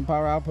 cut him from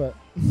Power Output.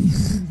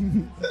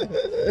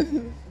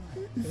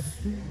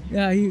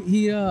 yeah, he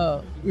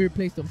we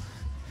replaced him.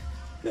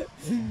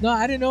 No,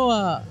 I didn't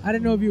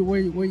know if you where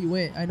you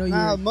went. I know you.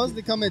 Nah,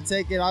 mostly come and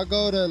take it. I'll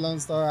go to Lone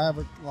Star. I have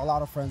a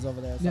lot of friends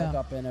over there, so Yeah. I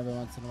drop in every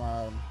once in a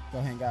while and go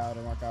hang out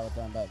and work out with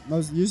them. But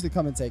usually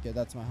come and take it.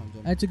 That's my home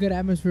gym. That's a good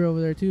atmosphere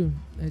over there too.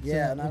 It's,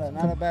 Yeah, it's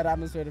not a bad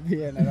atmosphere to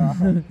be in at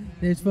all.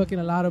 There's fucking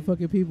a lot of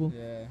fucking people.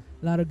 Yeah,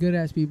 A lot of good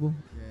ass people.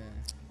 yeah.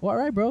 Well,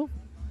 all right, bro.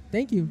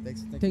 Thank you.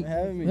 Thanks Take- for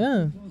having me.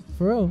 Yeah,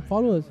 for real.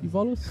 Follow us. You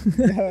follow us?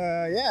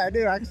 Yeah, I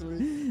do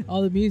actually.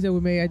 All the memes that we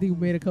made, I think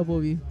we made a couple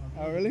of you.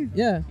 Oh really?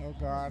 Yeah. Oh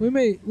god. We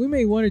made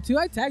one or two.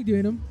 I tagged you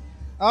in them.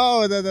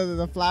 Oh,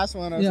 the flash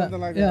one or Yeah,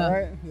 something like yeah, that,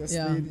 right? The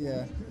yeah. speed,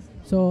 yeah.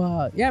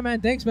 So yeah, man.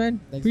 Thanks, man.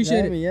 Thanks for Appreciate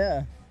having it. me,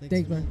 yeah.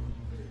 Thanks, man.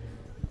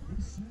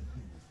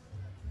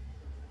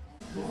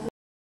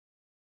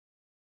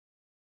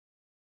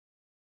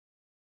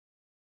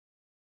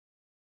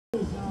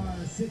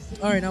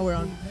 All right, now we're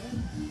on.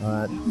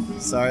 All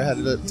right. Sorry, I had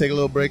to take a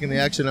little break in the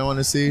action. I want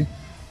to see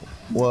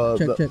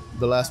Check.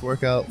 the last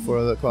workout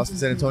for the CrossFit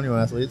San Antonio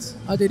athletes.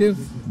 How'd they do?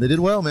 They did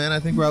well, man. I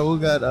think Raul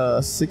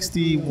got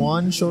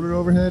 61 shoulder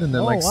overhead and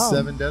then Oh, wow.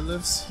 7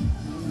 deadlifts.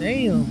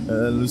 Damn.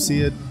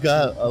 Lucia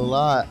got a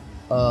lot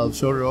of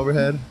shoulder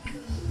overhead.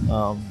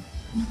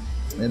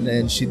 And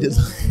then she did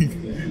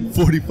like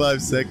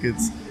 45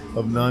 seconds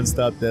of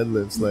non-stop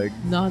deadlifts, like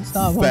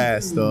Non-stop. huh?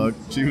 fast, dog.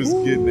 She was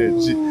getting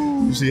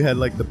it. She had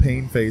like the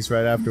pain face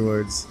right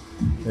afterwards.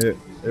 It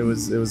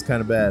was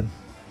kind of bad.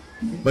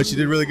 But she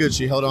did really good.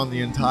 She held on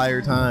the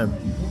entire time.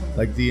 Like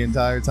Like the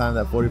entire time,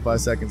 that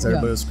 45 seconds,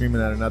 everybody was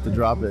screaming at her not to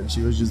drop it, and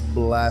she was just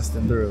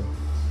blasting through.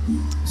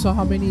 So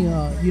how many?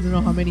 You don't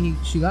know how many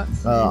she got?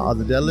 On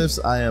the deadlifts,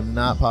 I am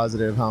not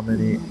positive how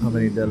many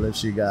deadlifts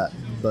she got,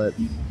 but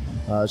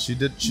she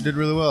did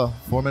really well.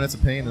 4 minutes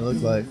of pain, it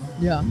looked like.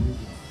 Yeah.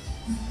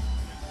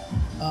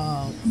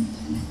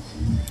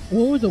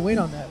 What was the weight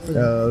on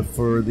that?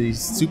 For the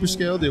super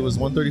scale, there was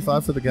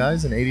 135 for the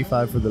guys and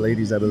 85 for the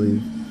ladies, I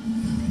believe.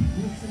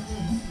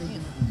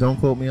 Don't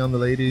quote me on the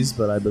ladies,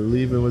 but I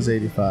believe it was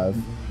 85.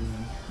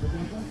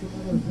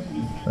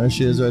 There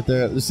she is right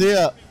there.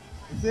 Lucia!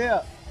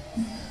 Lucia!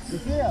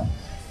 Lucia!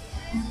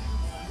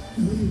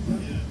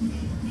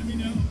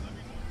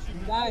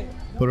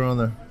 Put her on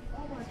there.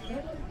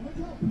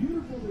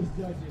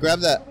 Grab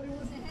that.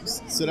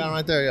 Sit down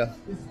right there, yeah.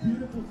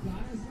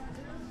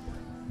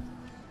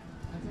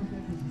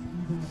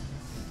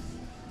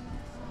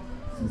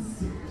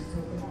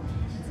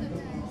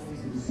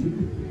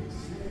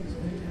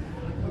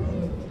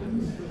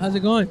 How's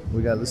it going?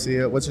 We got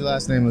Lucia. What's your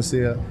last name,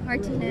 Lucia?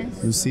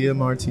 Martinez. Lucia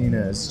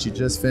Martinez. She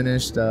just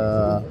finished,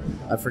 I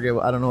forget,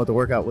 I don't know what the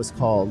workout was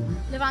called.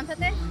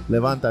 Levántate.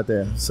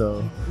 Levantate.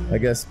 So I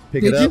guess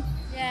pick Did it up. you?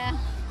 Yeah.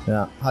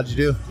 Yeah. How'd you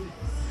do?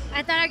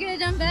 I thought I could have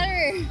done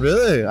better.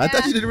 Really? I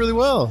thought Yeah. you did really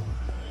well.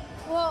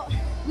 Well,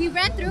 we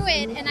ran through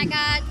it and I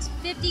got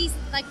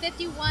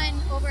 51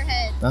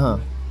 overhead Uh-huh.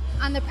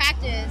 on the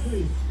practice.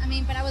 I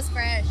mean, but I was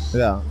fresh.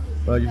 Yeah.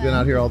 Well, you've been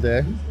out here all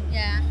day.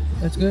 Yeah.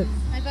 That's good.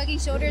 My fucking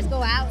shoulders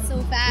go out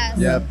so fast.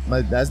 Yeah,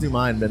 as do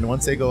mine. And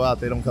once they go out,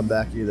 they don't come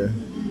back either.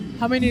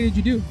 How many did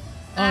you do?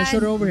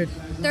 Shoulder overhead.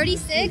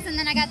 36 and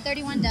then I got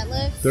 31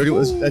 deadlifts. 30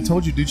 was. I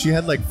told you, dude. She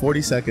had like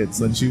 40 seconds,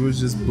 and she was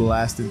just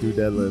blasting through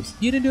deadlifts.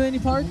 You didn't do any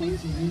power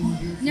cleans?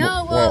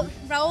 No, well,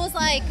 Raul was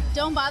like,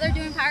 don't bother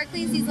doing power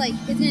cleans. He's like,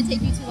 it's going to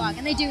take you too long.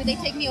 And they do. They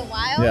take me a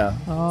while. Yeah.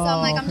 So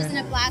I'm like, I'm just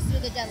going to blast through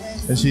the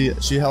deadlifts.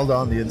 And she held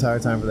on the entire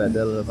time for that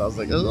deadlift. I was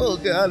like, oh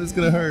god, it's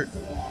gonna hurt.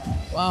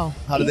 Wow.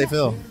 How did they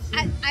feel?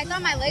 I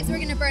thought my legs were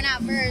going to burn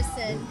out first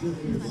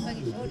and my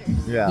fucking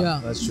shoulders. Yeah,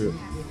 that's true.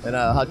 And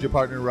how'd your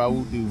partner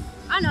Raul do?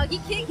 I don't know.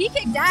 He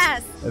kicked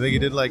ass. I think he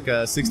did like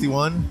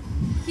 61.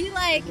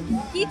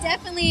 He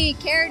definitely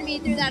carried me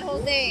through that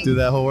whole thing. Do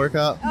that whole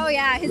workout? Oh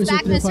yeah, his Who's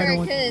back the must final hurt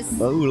one?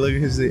 because Oh, look at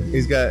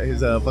he's got his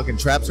fucking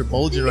traps are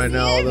bulging right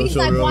now. All those he's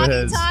like shoulder walking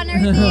overheads. tall and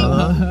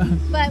everything.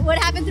 But what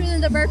happened through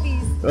the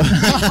burpees?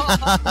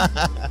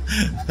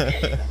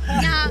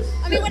 Nah,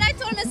 I mean when I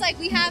told him it's like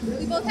we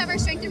both have our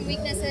strengths and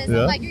weaknesses.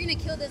 Yeah. I'm like, you're gonna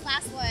kill this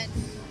last one.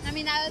 I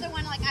mean that other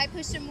one, like I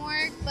pushed him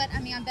more, but I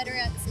mean I'm better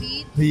at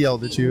speed. He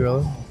yelled at you,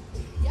 really?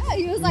 Yeah,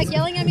 he was like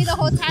yelling at me the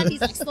whole time.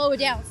 He's like, slow it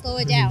down, slow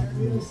it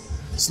down.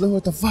 Slow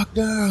it the fuck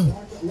down.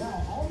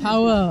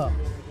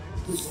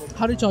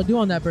 How did y'all do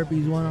on that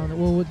burpees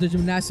one with the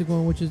gymnastic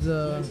one, which is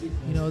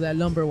that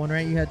lumber one,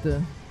 right? You had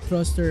the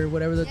thruster,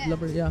 whatever the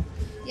lumber. Yeah.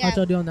 How'd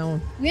y'all do on that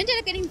one? We ended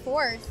up getting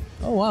fourth.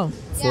 Oh wow.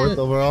 Fourth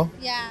overall.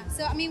 Yeah.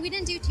 So I mean we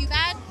didn't do too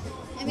bad.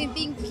 I mean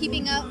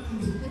keeping up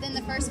within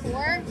the first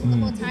four the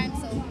whole time.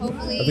 So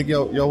hopefully. I think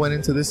y'all went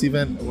into this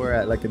event. We're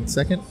at like in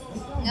second.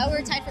 No,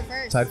 we're tied for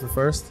first. Tied for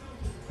first.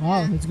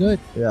 Wow, that's good.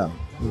 Yeah,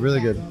 really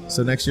good.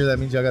 So next year that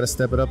means y'all got to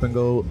step it up and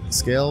go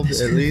scaled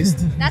at least.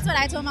 That's what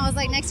I told him. I was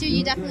like, next year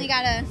you definitely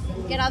gotta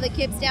get all the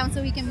kips down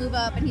so we can move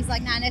up. And he's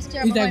like, nah, next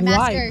year I'm He's going like,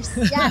 why?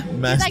 masters. Yeah. He's like,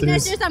 Masters.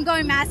 next year I'm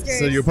going masters.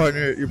 So your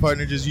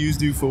partner just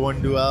used you for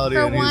one duality.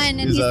 for and one,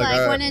 and he's like, "All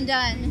right, one and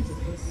done.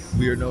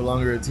 we are no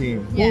longer a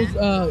team. Yeah.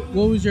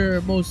 What was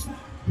your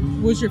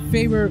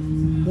favorite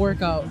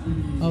workout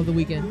of the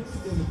weekend?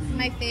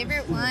 My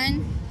favorite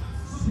one,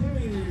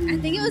 I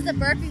think it was the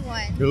burpee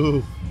one.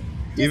 Ooh.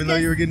 Even though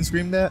 'cause- you were getting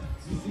screamed at?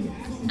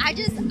 I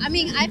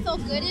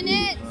felt good in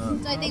it.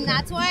 So I think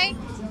that's why.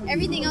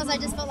 Everything else, I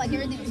just felt like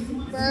everything was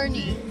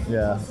burning.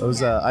 Yeah, it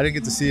was. I didn't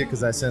get to see it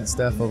because I sent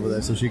Steph over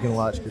there so she can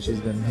watch because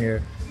she's been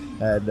here.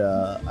 And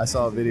I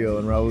saw a video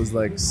and Raul was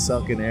like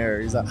sucking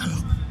air. He's like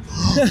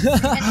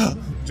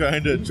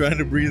trying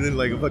to breathe in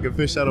like a fucking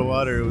fish out of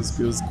water. It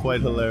was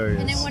quite hilarious.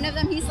 And then one of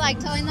them, he's like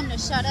telling them to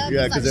shut up.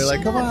 Yeah, He's because they're like,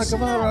 "Shut come up, on, shut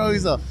Raul. up."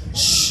 He's like,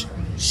 shh,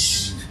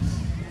 shh.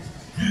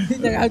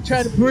 Like, I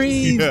try to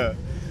breathe.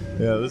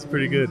 Yeah, it was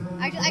pretty good.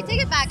 I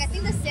take it back. I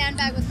think the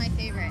sandbag was my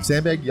favorite.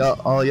 Sandbag,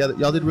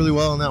 y'all did really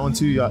well on that one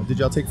too. Did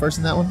y'all take first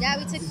in that one? Yeah,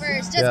 we took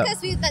first. Just Yeah. because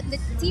the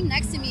team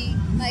next to me,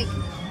 like,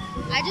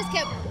 I just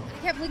kept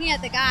looking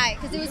at the guy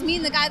because it was me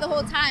and the guy the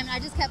whole time. And I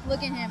just kept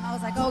looking at him. I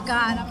was like, oh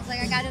God. I was like,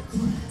 I gotta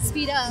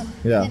speed up.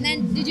 Yeah. And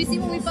then, did you see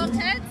when we bumped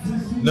heads?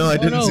 No, I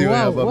didn't no, see when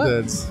wow, y'all bumped what?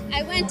 heads.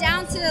 I went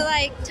down to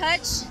like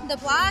touch the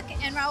block,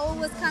 and Raul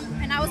was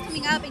and I was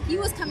coming up, and he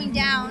was coming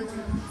down.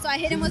 So I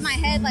hit him with my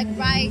head like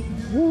right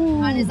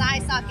on his eye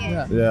socket.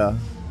 Yeah. Yeah.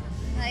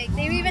 Like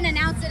they even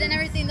announced it and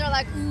everything. They're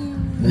like, ooh.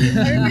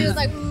 Everybody was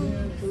like,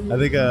 ooh. I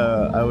think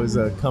I was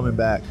coming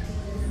back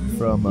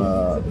from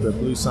the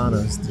blue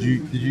saunas. Did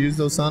you use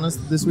those saunas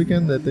this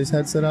weekend that they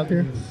had set out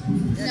here? No,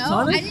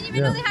 saunas? I didn't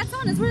even know they had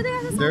saunas. Where are they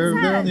at the saunas? They're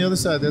at? on the other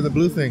side. They're the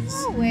blue things.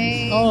 No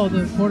way. Oh,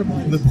 the porta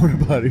potties. The porta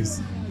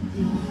potties.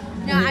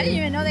 No, I didn't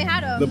even know they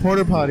had them. The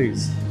porta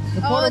potties.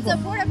 Oh, it's a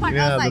porta potty.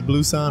 I Yeah, was like, the blue I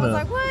was sauna.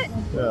 like, what?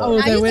 I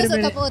was I like, used wait a those a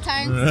minute. couple of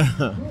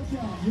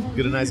times.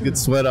 Get a nice good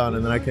sweat on,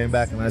 and then I came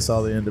back and I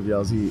saw the end of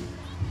y'all's heat.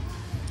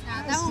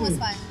 Yeah, that one was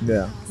fun.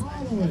 Yeah.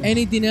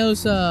 Anything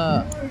else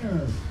that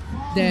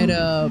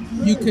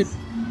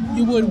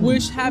you would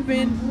wish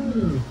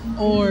happened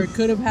or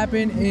could have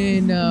happened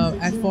in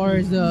as far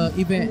as the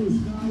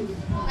event,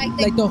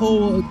 like the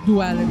whole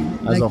duality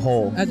As a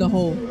whole. As a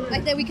whole.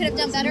 Like that we could have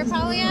done better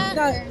probably at?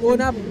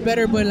 Not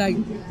better, but like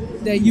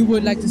that you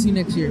would like to see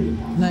next year,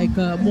 like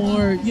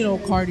more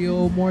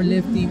cardio, more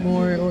lifting,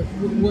 more. Or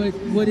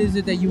what is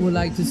it that you would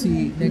like to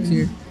see next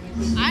year?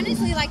 I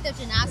honestly like the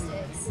gymnastics.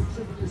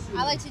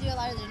 I like to do a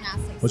lot of the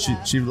gymnastics. Well,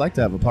 stuff. she'd like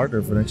to have a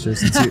partner for next year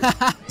since Let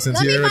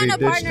you me already find a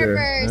ditched partner her.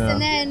 first, Yeah.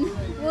 and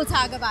then we'll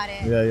talk about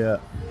it. Yeah.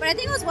 But I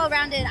think it was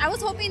well-rounded. I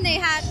was hoping they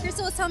had.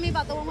 Crystal was telling me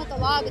about the one with the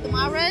log with the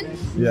mile run.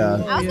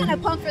 Yeah. I was kind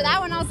of pumped for that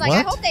one. I was like,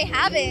 What? I hope they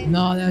have it.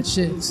 No, that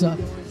shit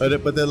sucked.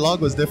 But the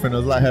log was different. It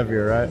was a lot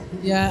heavier, right?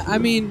 Yeah, I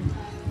mean,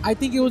 I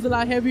think it was a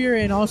lot heavier,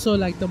 and also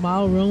like the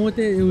mile run with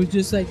it. It was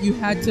just like it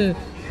had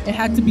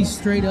to be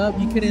straight up.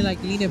 You couldn't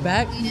like lean it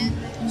back.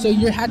 So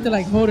you had to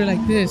like hold it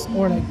like this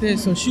or like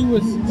this. So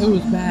it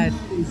was bad.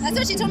 That's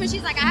what she told me.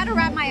 She's like, I had to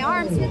wrap my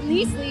arms with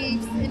knee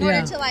sleeves in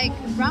order to like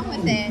run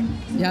with it.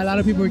 Yeah, a lot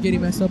of people were getting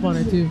messed up on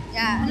it too.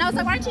 Yeah, and I was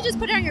like, why don't you just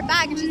put it on your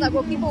back? And she's like,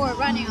 well, people were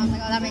running. I was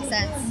like, oh, that makes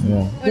sense.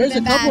 Yeah. There's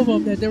a couple of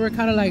them that they were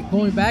kind of like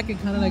going back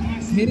and kind of like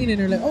hitting it,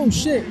 and they're like, oh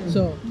shit.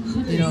 So,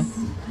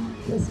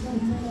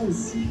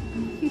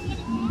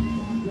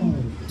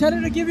 Tell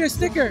her to give you a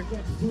sticker.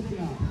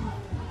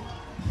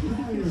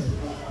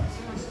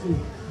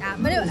 Yeah,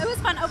 but it was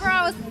fun.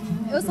 Overall,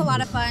 it was a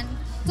lot of fun.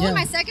 It's only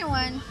my second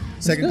one.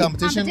 Second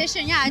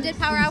competition? Yeah, I did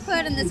power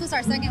output, and this was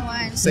our second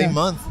one. Same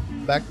month.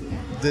 Back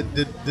did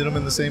them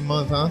in the same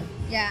month, huh?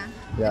 Yeah.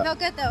 Yeah. It felt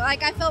good though.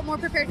 Like I felt more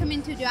prepared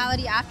coming to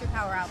duality after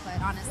power output.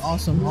 Honestly.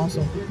 Awesome.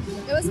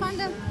 It was fun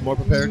though. More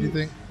prepared, you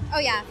think? Oh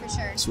yeah, for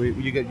sure. Sweet.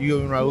 You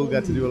and Raul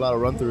got to do a lot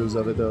of run-throughs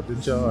of it, though,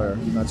 didn't y'all? Or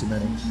not too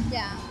many?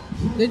 Yeah.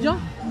 Did y'all?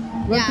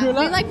 We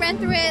like ran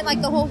through it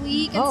like the whole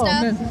week and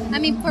stuff. Man. I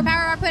mean, for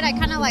power output, I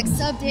kind of like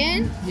subbed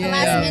in the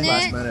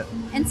last minute.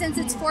 And since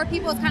it's 4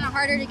 people, it's kind of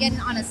harder to get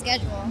on a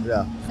schedule.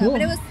 Yeah. So,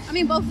 But it was. I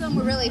mean, both of them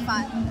were really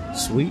fun.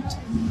 Sweet.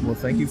 Well,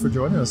 thank you for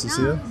joining us,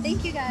 Lucia.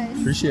 Thank you guys.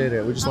 Appreciate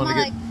it. We just wanted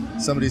to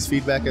get somebody's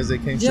feedback as they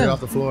came straight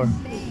off the floor.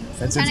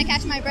 Thanks. I'm trying to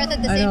catch my breath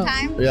at the same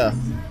time. Yeah.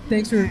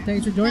 Thanks for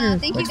joining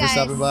us. Thanks you guys. For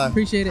stopping by.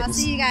 Appreciate it. I'll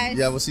see you guys.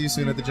 Yeah, we'll see you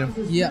soon at the gym.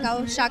 Yeah.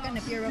 Go shotgun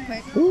a beer real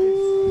quick.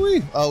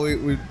 Ooh-wee. Oh,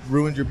 we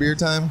ruined your beer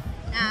time?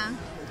 Nah.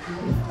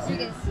 See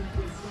you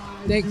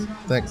guys.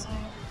 Thanks.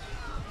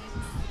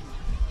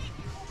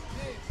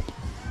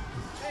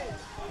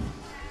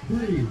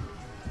 3,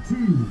 2,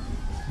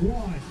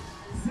 1.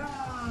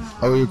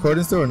 Are we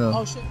recording still or no?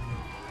 Oh shit.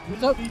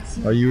 What's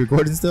up? Are you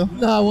recording still?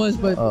 No, I was,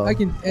 but I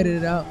can edit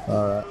it out.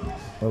 All right.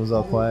 That was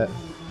all quiet.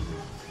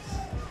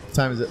 What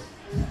time is it?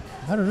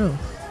 I don't know.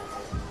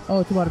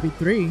 Oh, it's about to be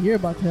 3. You're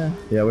about to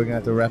Yeah, we're gonna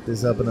have to wrap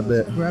this up in a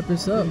bit. wrap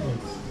this up.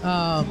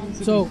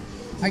 So,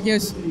 I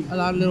guess a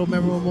lot of little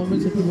memorable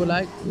moments that people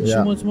like. She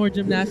Yeah. wants more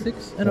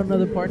gymnastics and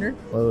another partner.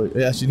 Oh,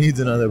 yeah, she needs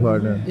another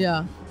partner.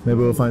 Yeah. Maybe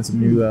we'll find some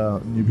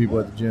new people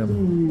at the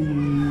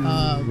gym.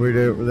 We're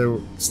there.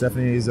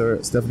 Stephanie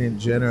and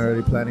Jen are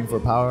already planning for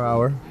Power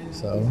Hour.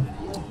 So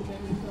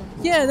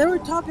Yeah, they were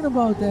talking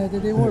about that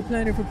they weren't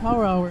planning for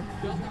Power Hour.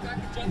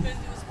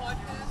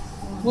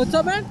 What's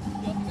up, man?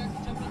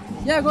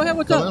 Yeah, go ahead.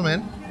 What's come up? on,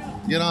 man.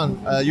 Get on.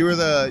 You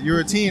were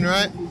a teen,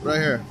 right? Right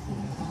here.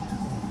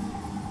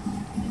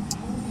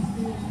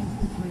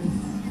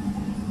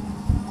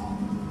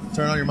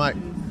 Turn on your mic.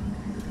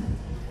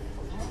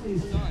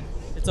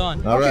 It's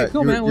on. All right.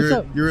 cool, man. What's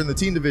up? You're in the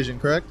teen division,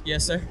 correct?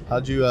 Yes, sir.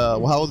 How'd you? How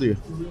old are you?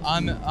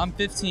 I'm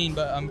 15,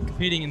 but I'm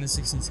competing in the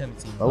 16-17.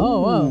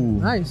 Oh, wow. Ooh.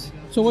 Nice.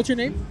 So what's your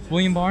name?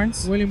 William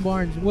Barnes. William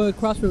Barnes. What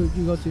CrossFit would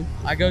you go to?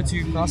 I go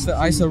to CrossFit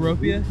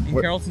Isoropia in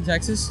Where- Carrollton,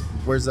 Texas.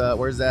 Where's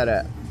that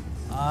at?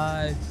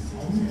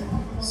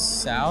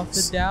 South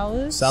of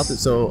Dallas.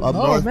 So up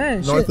Oh, north,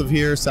 man, north shit. of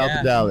here, south Yeah.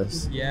 of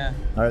Dallas. Yeah,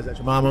 All right, is that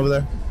your mom over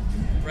there?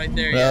 right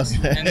there. Yes.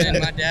 Okay. And then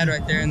my dad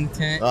right there in the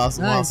tent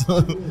Awesome, Nice.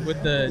 awesome.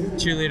 with the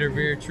cheerleader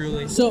beer.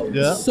 Truly. So,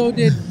 Yeah. so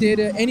did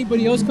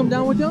anybody else come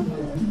down with them,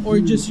 or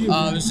just you?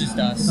 It was just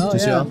us. Oh,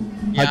 Just yeah. y'all?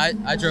 Yeah,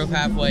 I drove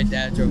halfway.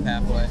 Dad drove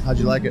halfway. How'd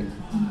you like it?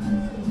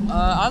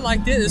 I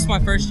liked it. This is my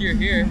first year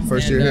here.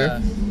 First year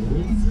here?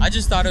 I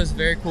just thought it was a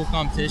very cool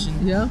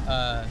competition.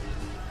 Yeah.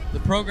 The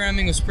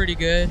programming was pretty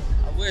good.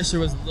 I wish there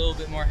was a little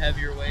bit more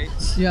heavier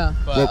weights. Yeah.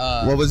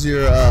 But What was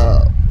your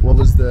what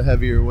was the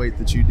heavier weight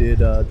that you did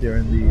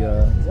during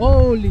the?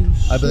 Holy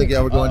shit. I think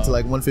y'all were going to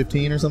like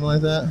 115 or something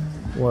like that.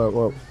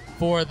 What?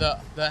 for the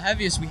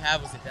heaviest we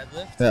have was the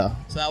deadlift. Yeah.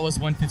 So that was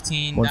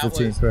 115.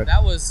 115, correct.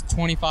 That was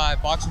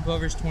 25 boxing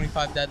provers,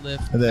 25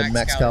 deadlift. And then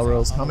max cal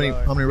rows. on How the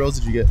many rower. rows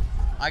did you get?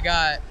 I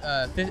got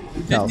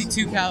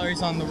 52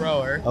 calories on the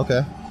rower.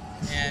 Okay.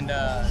 And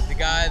the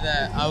guy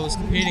that I was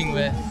competing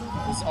with,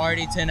 was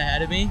already 10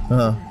 ahead of me,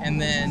 and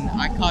then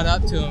I caught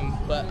up to him,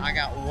 but I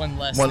got one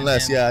less. One than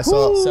less, him. yeah. I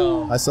saw.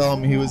 So I saw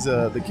him. He was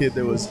the kid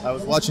that was. I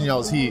was watching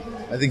y'all's heat.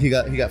 I think he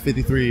got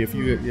 53. If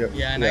you,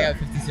 yeah, and I got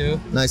 52.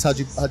 Nice.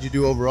 How'd you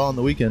do overall on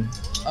the weekend?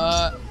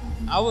 I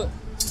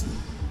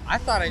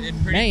thought I did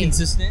pretty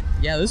consistent.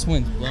 Yeah, this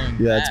wind's blowing.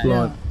 Yeah, bad. it's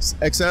blowing.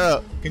 Hey,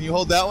 Sarah, can you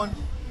hold that one?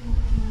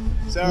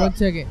 Sarah. 1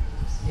 second.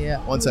 Yeah.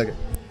 1 second.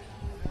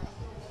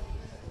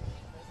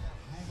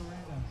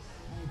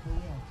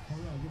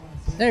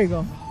 There you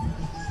go.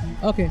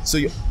 Okay. So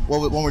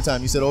one more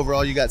time. You said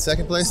overall you got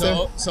second place there?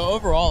 So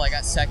overall I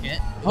got second.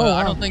 Oh, wow.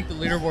 I don't think the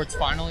leaderboard's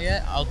final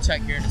yet. I'll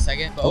check here in a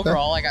second. But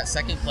overall I got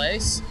second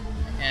place,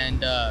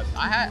 and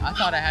I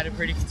thought I had a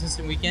pretty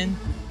consistent weekend.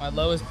 My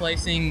lowest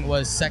placing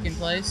was second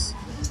place.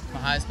 My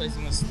highest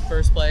placing was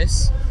first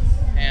place,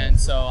 and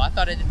so I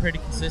thought I did pretty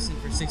consistent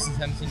for 16,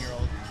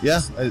 17-year-old.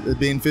 Yeah,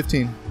 being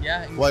 15.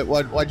 Yeah.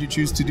 Why'd you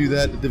choose to do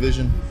that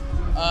division?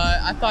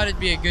 I thought it'd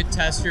be a good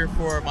tester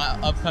for my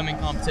upcoming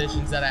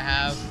competitions that I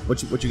have.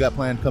 What you got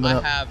planned coming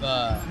up? I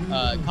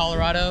have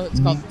Colorado. It's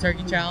called the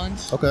Turkey Challenge.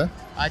 Okay.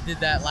 I did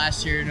that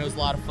last year, and it was a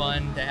lot of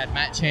fun. They had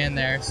Matt Chan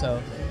there,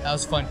 so that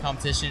was a fun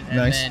competition. And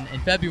nice. then in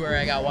February,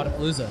 I got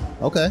Wadapalooza.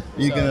 Okay.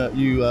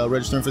 You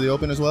registering for the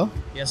Open as well?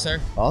 Yes, sir.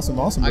 Awesome,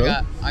 bro.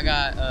 I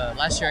got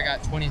last year I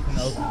got 20th in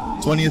the Open.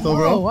 20th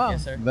overall? Oh, wow.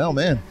 Yes, sir. Well,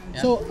 man.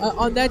 Yeah. So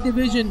on that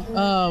division,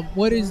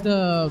 what is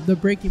the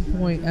breaking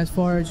point as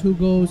far as who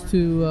goes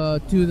to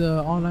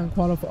the online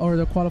qualifier or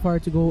the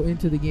qualifier to go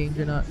into the games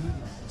or not?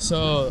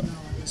 So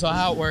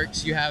how it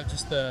works, you have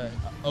just the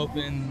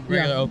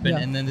regular open,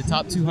 and then the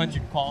top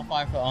 200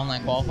 qualify for the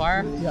online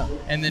qualifier. Yeah.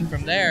 And then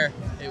from there,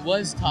 it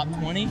was top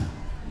 20,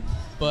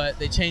 but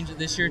they changed it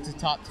this year to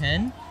top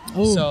 10.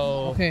 Oh, so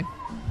okay.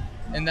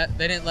 And that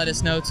they didn't let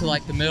us know till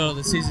like the middle of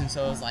the season,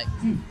 so it was like,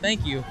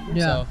 thank you.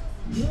 Yeah.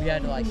 So we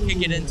had to like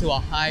kick it into a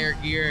higher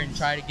gear and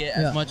try to get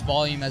as much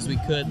volume as we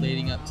could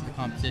leading up to the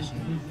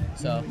competition.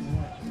 So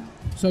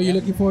you're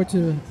looking forward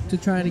to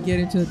trying to get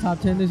into the top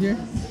 10 this year?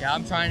 yeah,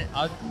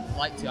 I'd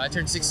like to. I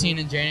turned 16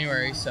 in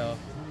January, so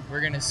we're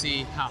gonna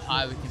see how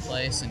high we can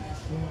place and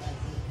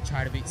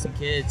try to beat some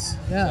kids.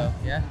 Yeah. So,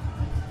 yeah.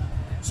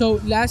 So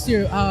last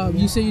year,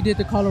 you say you did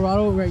the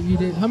Colorado, right? You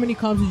did. How many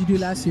comps did you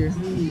do last year?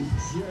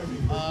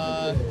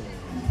 I'd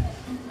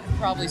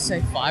probably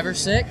say 5 or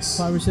 6.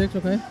 5 or 6,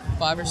 okay.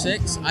 5 or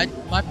 6.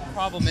 My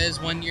problem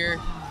is one year,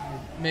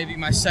 maybe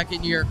my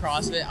second year of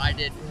CrossFit, I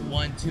did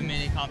one too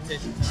many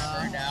competitions and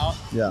I burned out.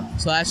 Yeah.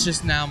 So that's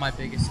just now my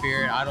biggest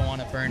fear. I don't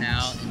want to burn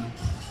out and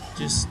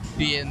just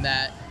be in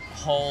that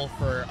hole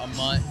for a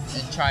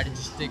month and try to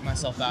just dig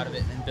myself out of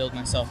it and build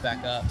myself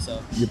back up.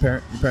 So Your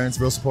parents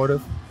real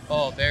supportive?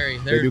 oh, very.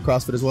 They do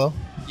CrossFit as well?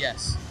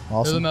 Yes.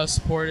 Awesome. They're the most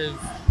supportive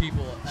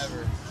people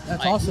ever.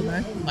 That's awesome,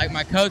 man. Like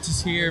my coach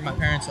is here, my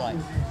parents are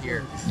like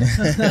here.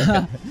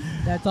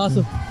 That's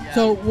awesome. Yeah.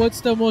 So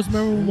what's the most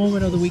memorable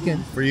moment of the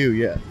weekend For you,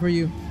 yeah. for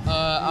you?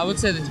 I would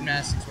say the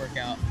gymnastics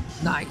workout.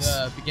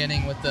 Nice.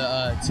 Beginning with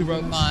the 2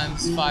 rope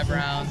climbs, 5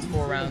 rounds,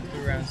 4 rounds,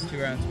 3 rounds,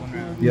 2 rounds, 1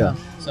 round. Yeah.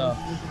 So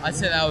I'd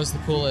say that was the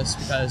coolest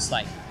because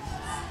like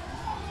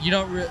you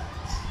don't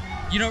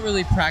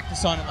really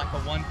practice on it like a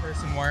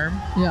one-person worm.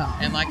 Yeah.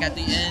 And like at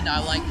the end, I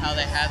like how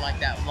they had like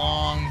that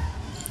long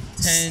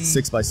 10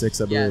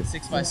 6x6, I believe.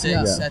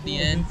 6x6 Yeah. at the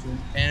end,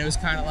 and it was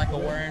kind of like a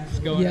worm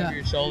just going over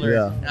your shoulder.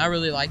 Yeah. And I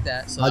really like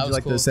that. So How'd that you was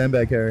like cool. the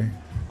sandbag carry?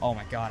 Oh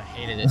my god, I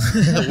hated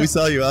it. We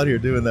saw you out here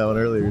doing that one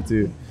earlier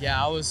too.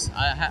 Yeah,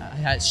 I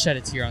had shed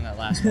a tear on that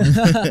last one.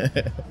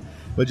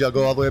 But y'all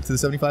go all the way up to the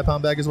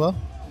 75-pound bag as well?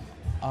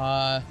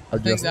 I Or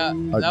think just- that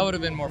or- would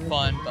have been more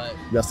fun, but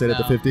Y'all stayed at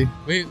the no. 50?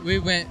 We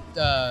went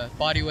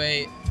body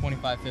weight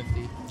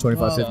 25-50.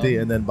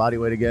 25-50, and then body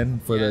weight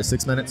again for the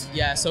 6 minutes?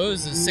 Yeah, so it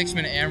was a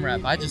 6-minute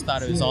AMRAP. I just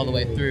thought it was all the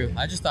way through.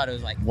 I just thought it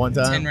was like One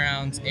time? 10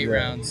 rounds, 8 Yeah.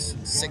 rounds,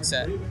 6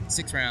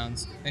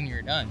 rounds, then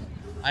you're done.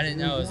 I didn't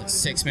know it was a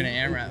 6-minute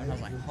AMRAP, and I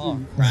was like, oh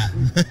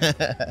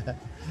crap.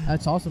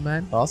 That's awesome,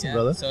 man. Awesome, Yeah,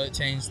 brother. So it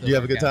changed. Do you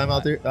have a good workout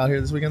time lot. out here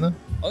this weekend though?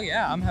 Oh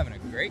yeah, I'm having a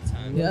great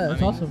time. Yeah, that's I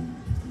mean, awesome.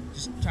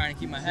 Just trying to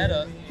keep my head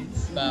up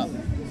about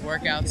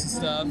workouts and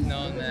stuff,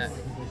 knowing that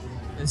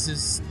this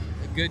is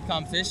a good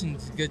competition,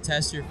 it's a good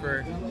tester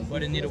for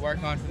what I need to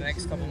work on for the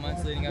next couple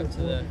months leading up to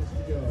the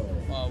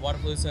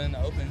Wadapalooza and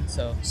the Open.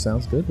 So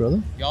Sounds good,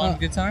 brother. y'all having a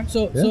good time?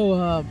 So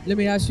let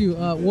me ask you,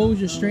 what was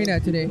your strain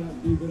at today?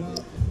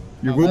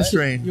 Your My whoop what?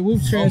 strain. Your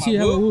whoop strain. I Oh, see you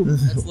my have a whoop. whoop.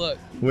 Let's look.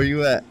 Where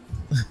you at?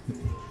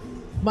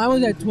 Mine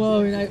was at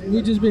 12, and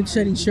we just been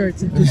shedding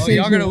shirts. And just Oh,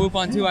 y'all changing- gonna whoop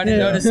on too? I didn't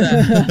Yeah. notice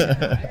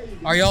that.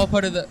 Are y'all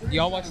part of the?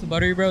 Y'all watch the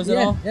Buttery Bros at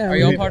Yeah, all? yeah, Are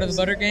y'all we- part of the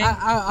Butter Gang?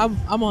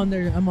 I'm on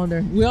there. I'm on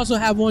there. We also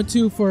have one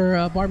too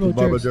for Barbell The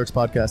Barbo Jerks. Jerks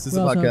podcast. This is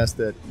a We also- podcast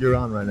that you're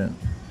on right now.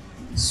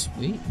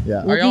 Sweet.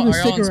 Yeah. We'll Are y'all give a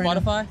on sticker right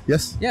Spotify?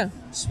 Yes. Yeah.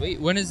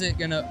 Sweet. When is it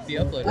gonna be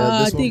uploaded? This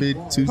I will think be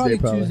Tuesday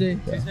probably. Tuesday.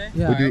 Yeah. Tuesday?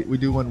 Yeah. We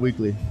do one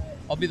weekly.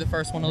 I'll be the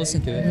first one to listen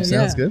to it. Yeah.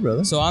 Sounds good,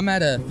 brother. So I'm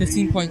at a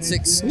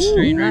 15.6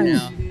 strain right nice.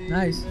 now.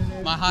 Nice.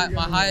 My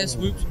highest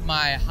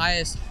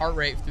heart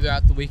rate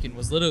throughout the weekend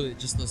was literally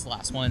just this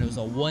last one. It was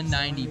a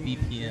 190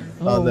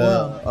 BPM.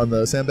 On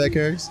the sandbag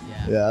carries.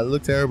 Yeah, it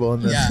looked terrible.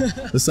 And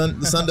the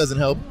sun doesn't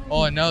help.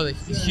 Oh no, the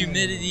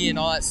humidity and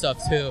all that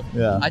stuff too.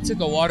 Yeah. I took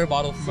a water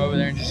bottle from over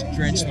there and just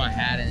drenched my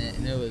hat in it,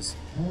 and it was.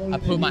 I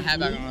put my hat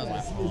back on and I was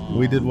like, oh.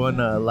 We did one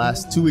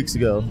last 2 weeks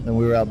ago, and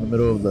we were out in the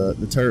middle of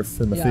the turf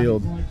in the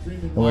field,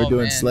 and we were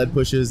doing sled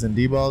pushes and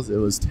D-balls. It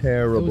was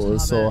terrible. It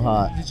was so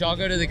hot. Did y'all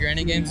go to the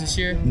Granite Games this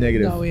year?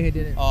 Negative. No, we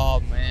didn't. Oh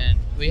man,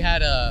 we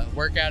had a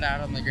workout out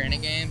on the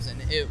Granite Games,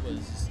 and it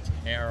was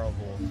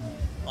terrible.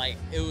 Like,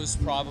 it was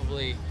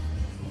probably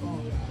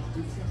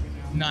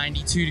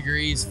 92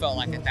 degrees, felt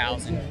like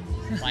 1,000.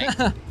 Like,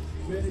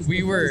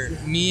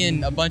 me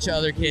and a bunch of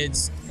other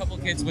kids, a couple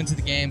of kids went to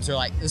the games. They're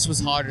like, this was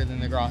hotter than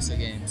the Grosso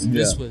Games.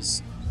 It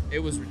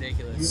was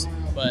ridiculous.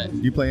 But do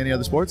you play any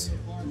other sports?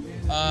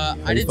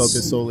 I did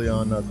focus solely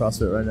on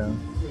CrossFit right now.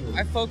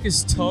 I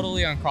focus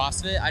totally on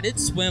CrossFit. I did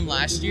swim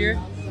last year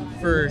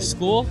for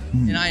school,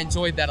 and I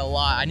enjoyed that a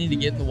lot. I need to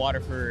get in the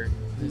water for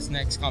this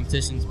next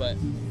competitions, but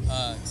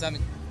because I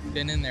haven't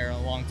been in there in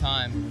a long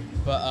time.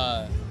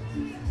 But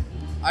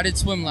I did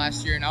swim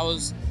last year, and I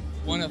was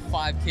one of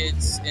 5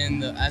 kids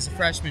as a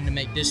freshman to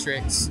make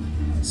districts.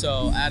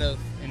 So and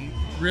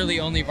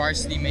really only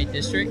varsity made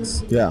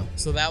districts. Yeah.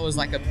 So that was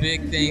like a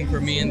big thing for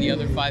me and the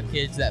other 5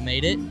 kids that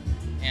made it.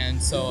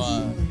 And so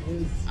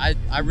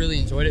I really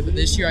enjoyed it. But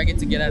this year I get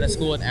to get out of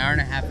school an hour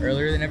and a half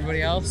earlier than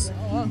everybody else.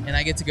 And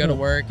I get to go to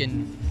work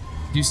and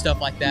do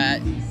stuff like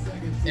that.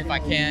 If I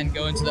can,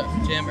 go into the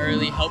gym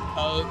early, help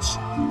coach,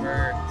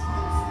 or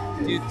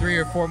do 3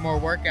 or 4 more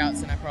workouts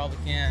than I probably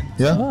can.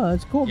 Yeah. Oh,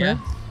 that's cool, man.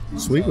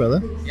 Sweet,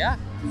 brother. Yeah.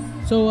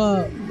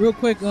 So, real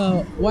quick,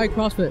 why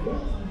CrossFit?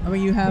 I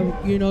mean, you're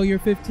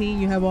 15,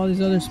 you have all these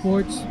other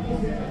sports.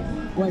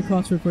 Why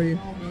CrossFit for you?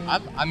 I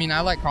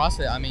like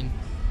CrossFit. I mean,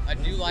 I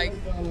do like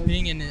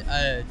being in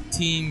a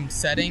team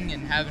setting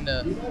and having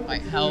to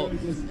like help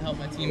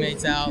my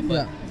teammates out.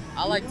 But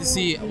I like to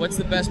see what's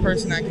the best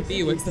person I could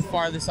be. What's the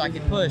farthest I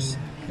could push?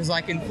 Because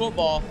like in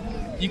football,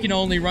 you can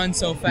only run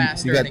so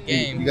fast during a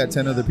game. You got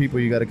 10 other people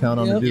you got to count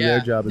on to do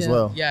their job as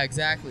well. Yeah,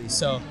 exactly.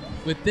 So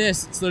with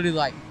this, it's literally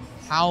like,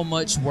 how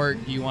much work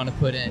do you want to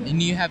put in?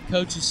 And you have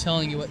coaches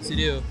telling you what to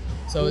do.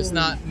 So it's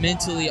not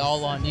mentally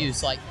all on you.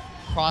 It's like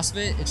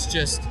CrossFit,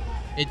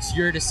 it's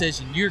your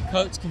decision. Your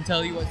coach can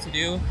tell you what to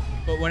do,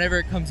 but whenever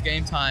it comes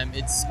game time,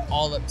 it's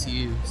all up to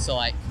you. So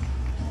like,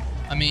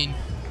 I mean,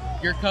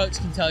 your coach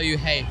can tell you,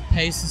 hey,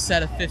 pace a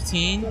set of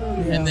 15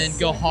 and then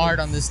go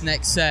hard on this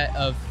next set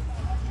of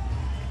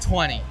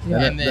 20.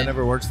 That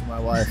never works for my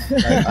wife.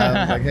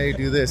 I'm like, hey,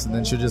 do this, and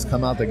then she'll just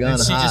come out the gun.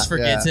 And she just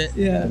forgets it.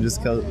 Yeah. And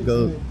just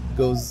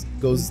goes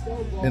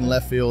in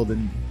left field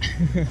and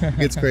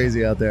gets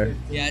crazy out there.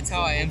 Yeah, it's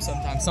how I am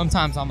sometimes.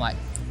 Sometimes I'm like,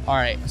 all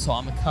right, so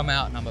I'm gonna come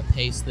out and I'm gonna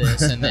pace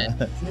this, and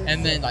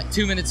then like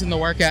 2 minutes in the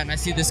workout, and I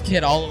see this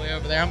kid all the way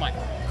over there. I'm like,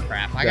 oh,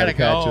 crap, I gotta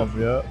go. Catch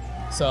him,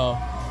 yeah. So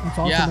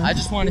Awesome, yeah, man. I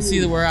just want to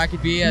see where I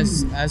could be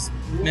as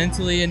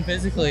mentally and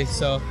physically.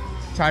 So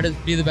try to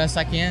be the best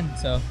I can.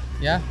 So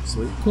yeah.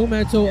 Sweet. Cool,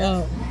 man.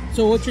 So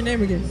so what's your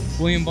name again?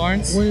 William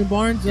Barnes. William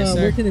Barnes. Yes,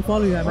 where can they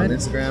follow you at, On man?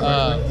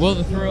 Instagram. Will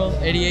the Thrill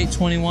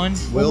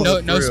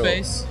 8821. No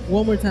space.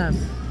 One more time.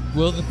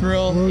 Will the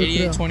Thrill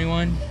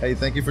 8821. Hey,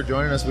 thank you for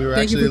joining us. We were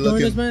Thank you actually for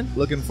joining us, man.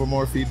 looking for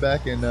more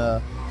feedback, and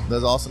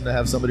that's awesome to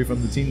have somebody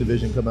from the team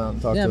division come out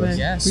and talk to man. us.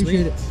 Yeah,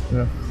 Appreciate sweet.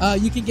 it. Yeah.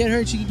 You can get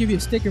her. She can give you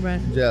a sticker,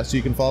 man. Yeah, so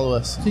you can follow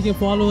us. So you can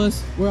follow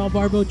us. We're on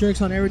Barbell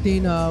Jerks on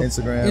everything.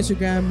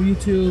 Instagram,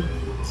 YouTube,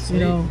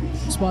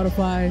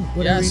 Spotify,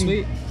 whatever. Yeah, you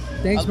sweet. need.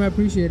 Thanks, man.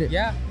 Appreciate it.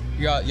 Yeah.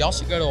 Y'all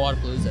should go to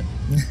Waterpalooza.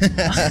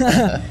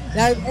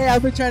 Hey,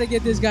 I've been trying to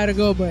get this guy to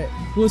go, but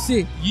we'll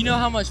see. You know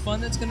how much fun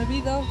that's gonna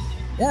be, though.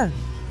 Yeah,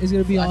 it's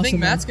gonna be awesome. I think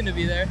man. Matt's gonna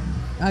be there.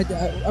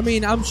 I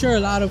mean, I'm sure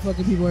a lot of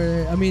fucking people are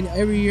there. I mean,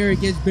 every year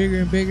it gets bigger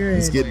and bigger.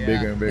 It's and, getting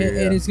bigger and bigger.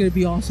 and it's gonna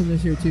be awesome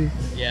this year too.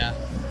 Yeah.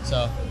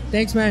 So.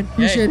 Thanks, man.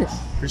 Appreciate it.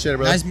 Appreciate it,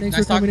 brother. Nice Thanks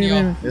for talking coming to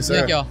in, y'all. man. Yes, sir.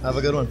 Thank y'all. Have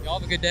a good one. Y'all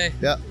have a good day.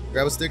 Yeah.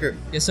 Grab a sticker.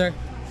 Yes, sir.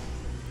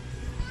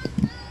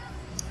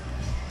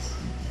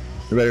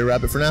 You ready to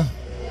wrap it for now?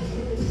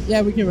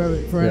 Yeah, we can wrap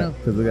it for right now.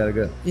 Because we gotta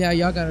go. Yeah,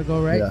 y'all gotta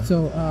go, right? Yeah.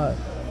 So,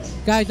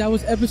 guys, that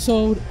was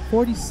episode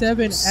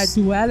 47 at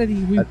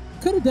Duality. We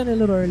could have done it a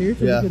little earlier,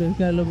 so we could have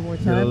got a little bit more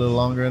Get time. a little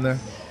longer in there.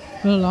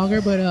 A little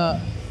longer, but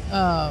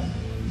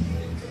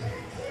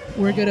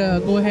we're gonna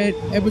go ahead.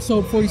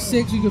 Episode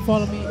 46. You can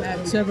follow me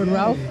at Severed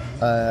Ralph.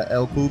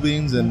 El Cool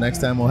Beans, and next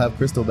time we'll have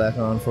Crystal back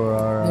on for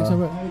our.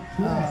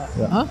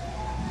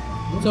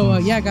 So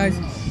yeah, guys,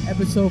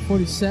 episode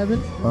 47.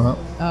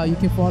 You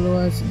can follow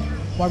us,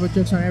 Barber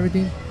Jokes on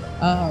everything.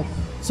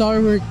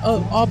 Sorry, we're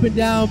up and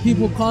down.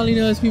 People calling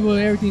us, people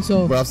everything.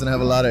 So We're also gonna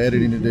have a lot of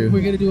editing to do.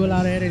 we're gonna do a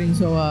lot of editing.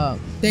 So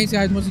thanks,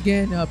 guys, once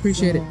again.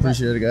 Appreciate it.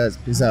 Appreciate it, guys.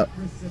 Peace out.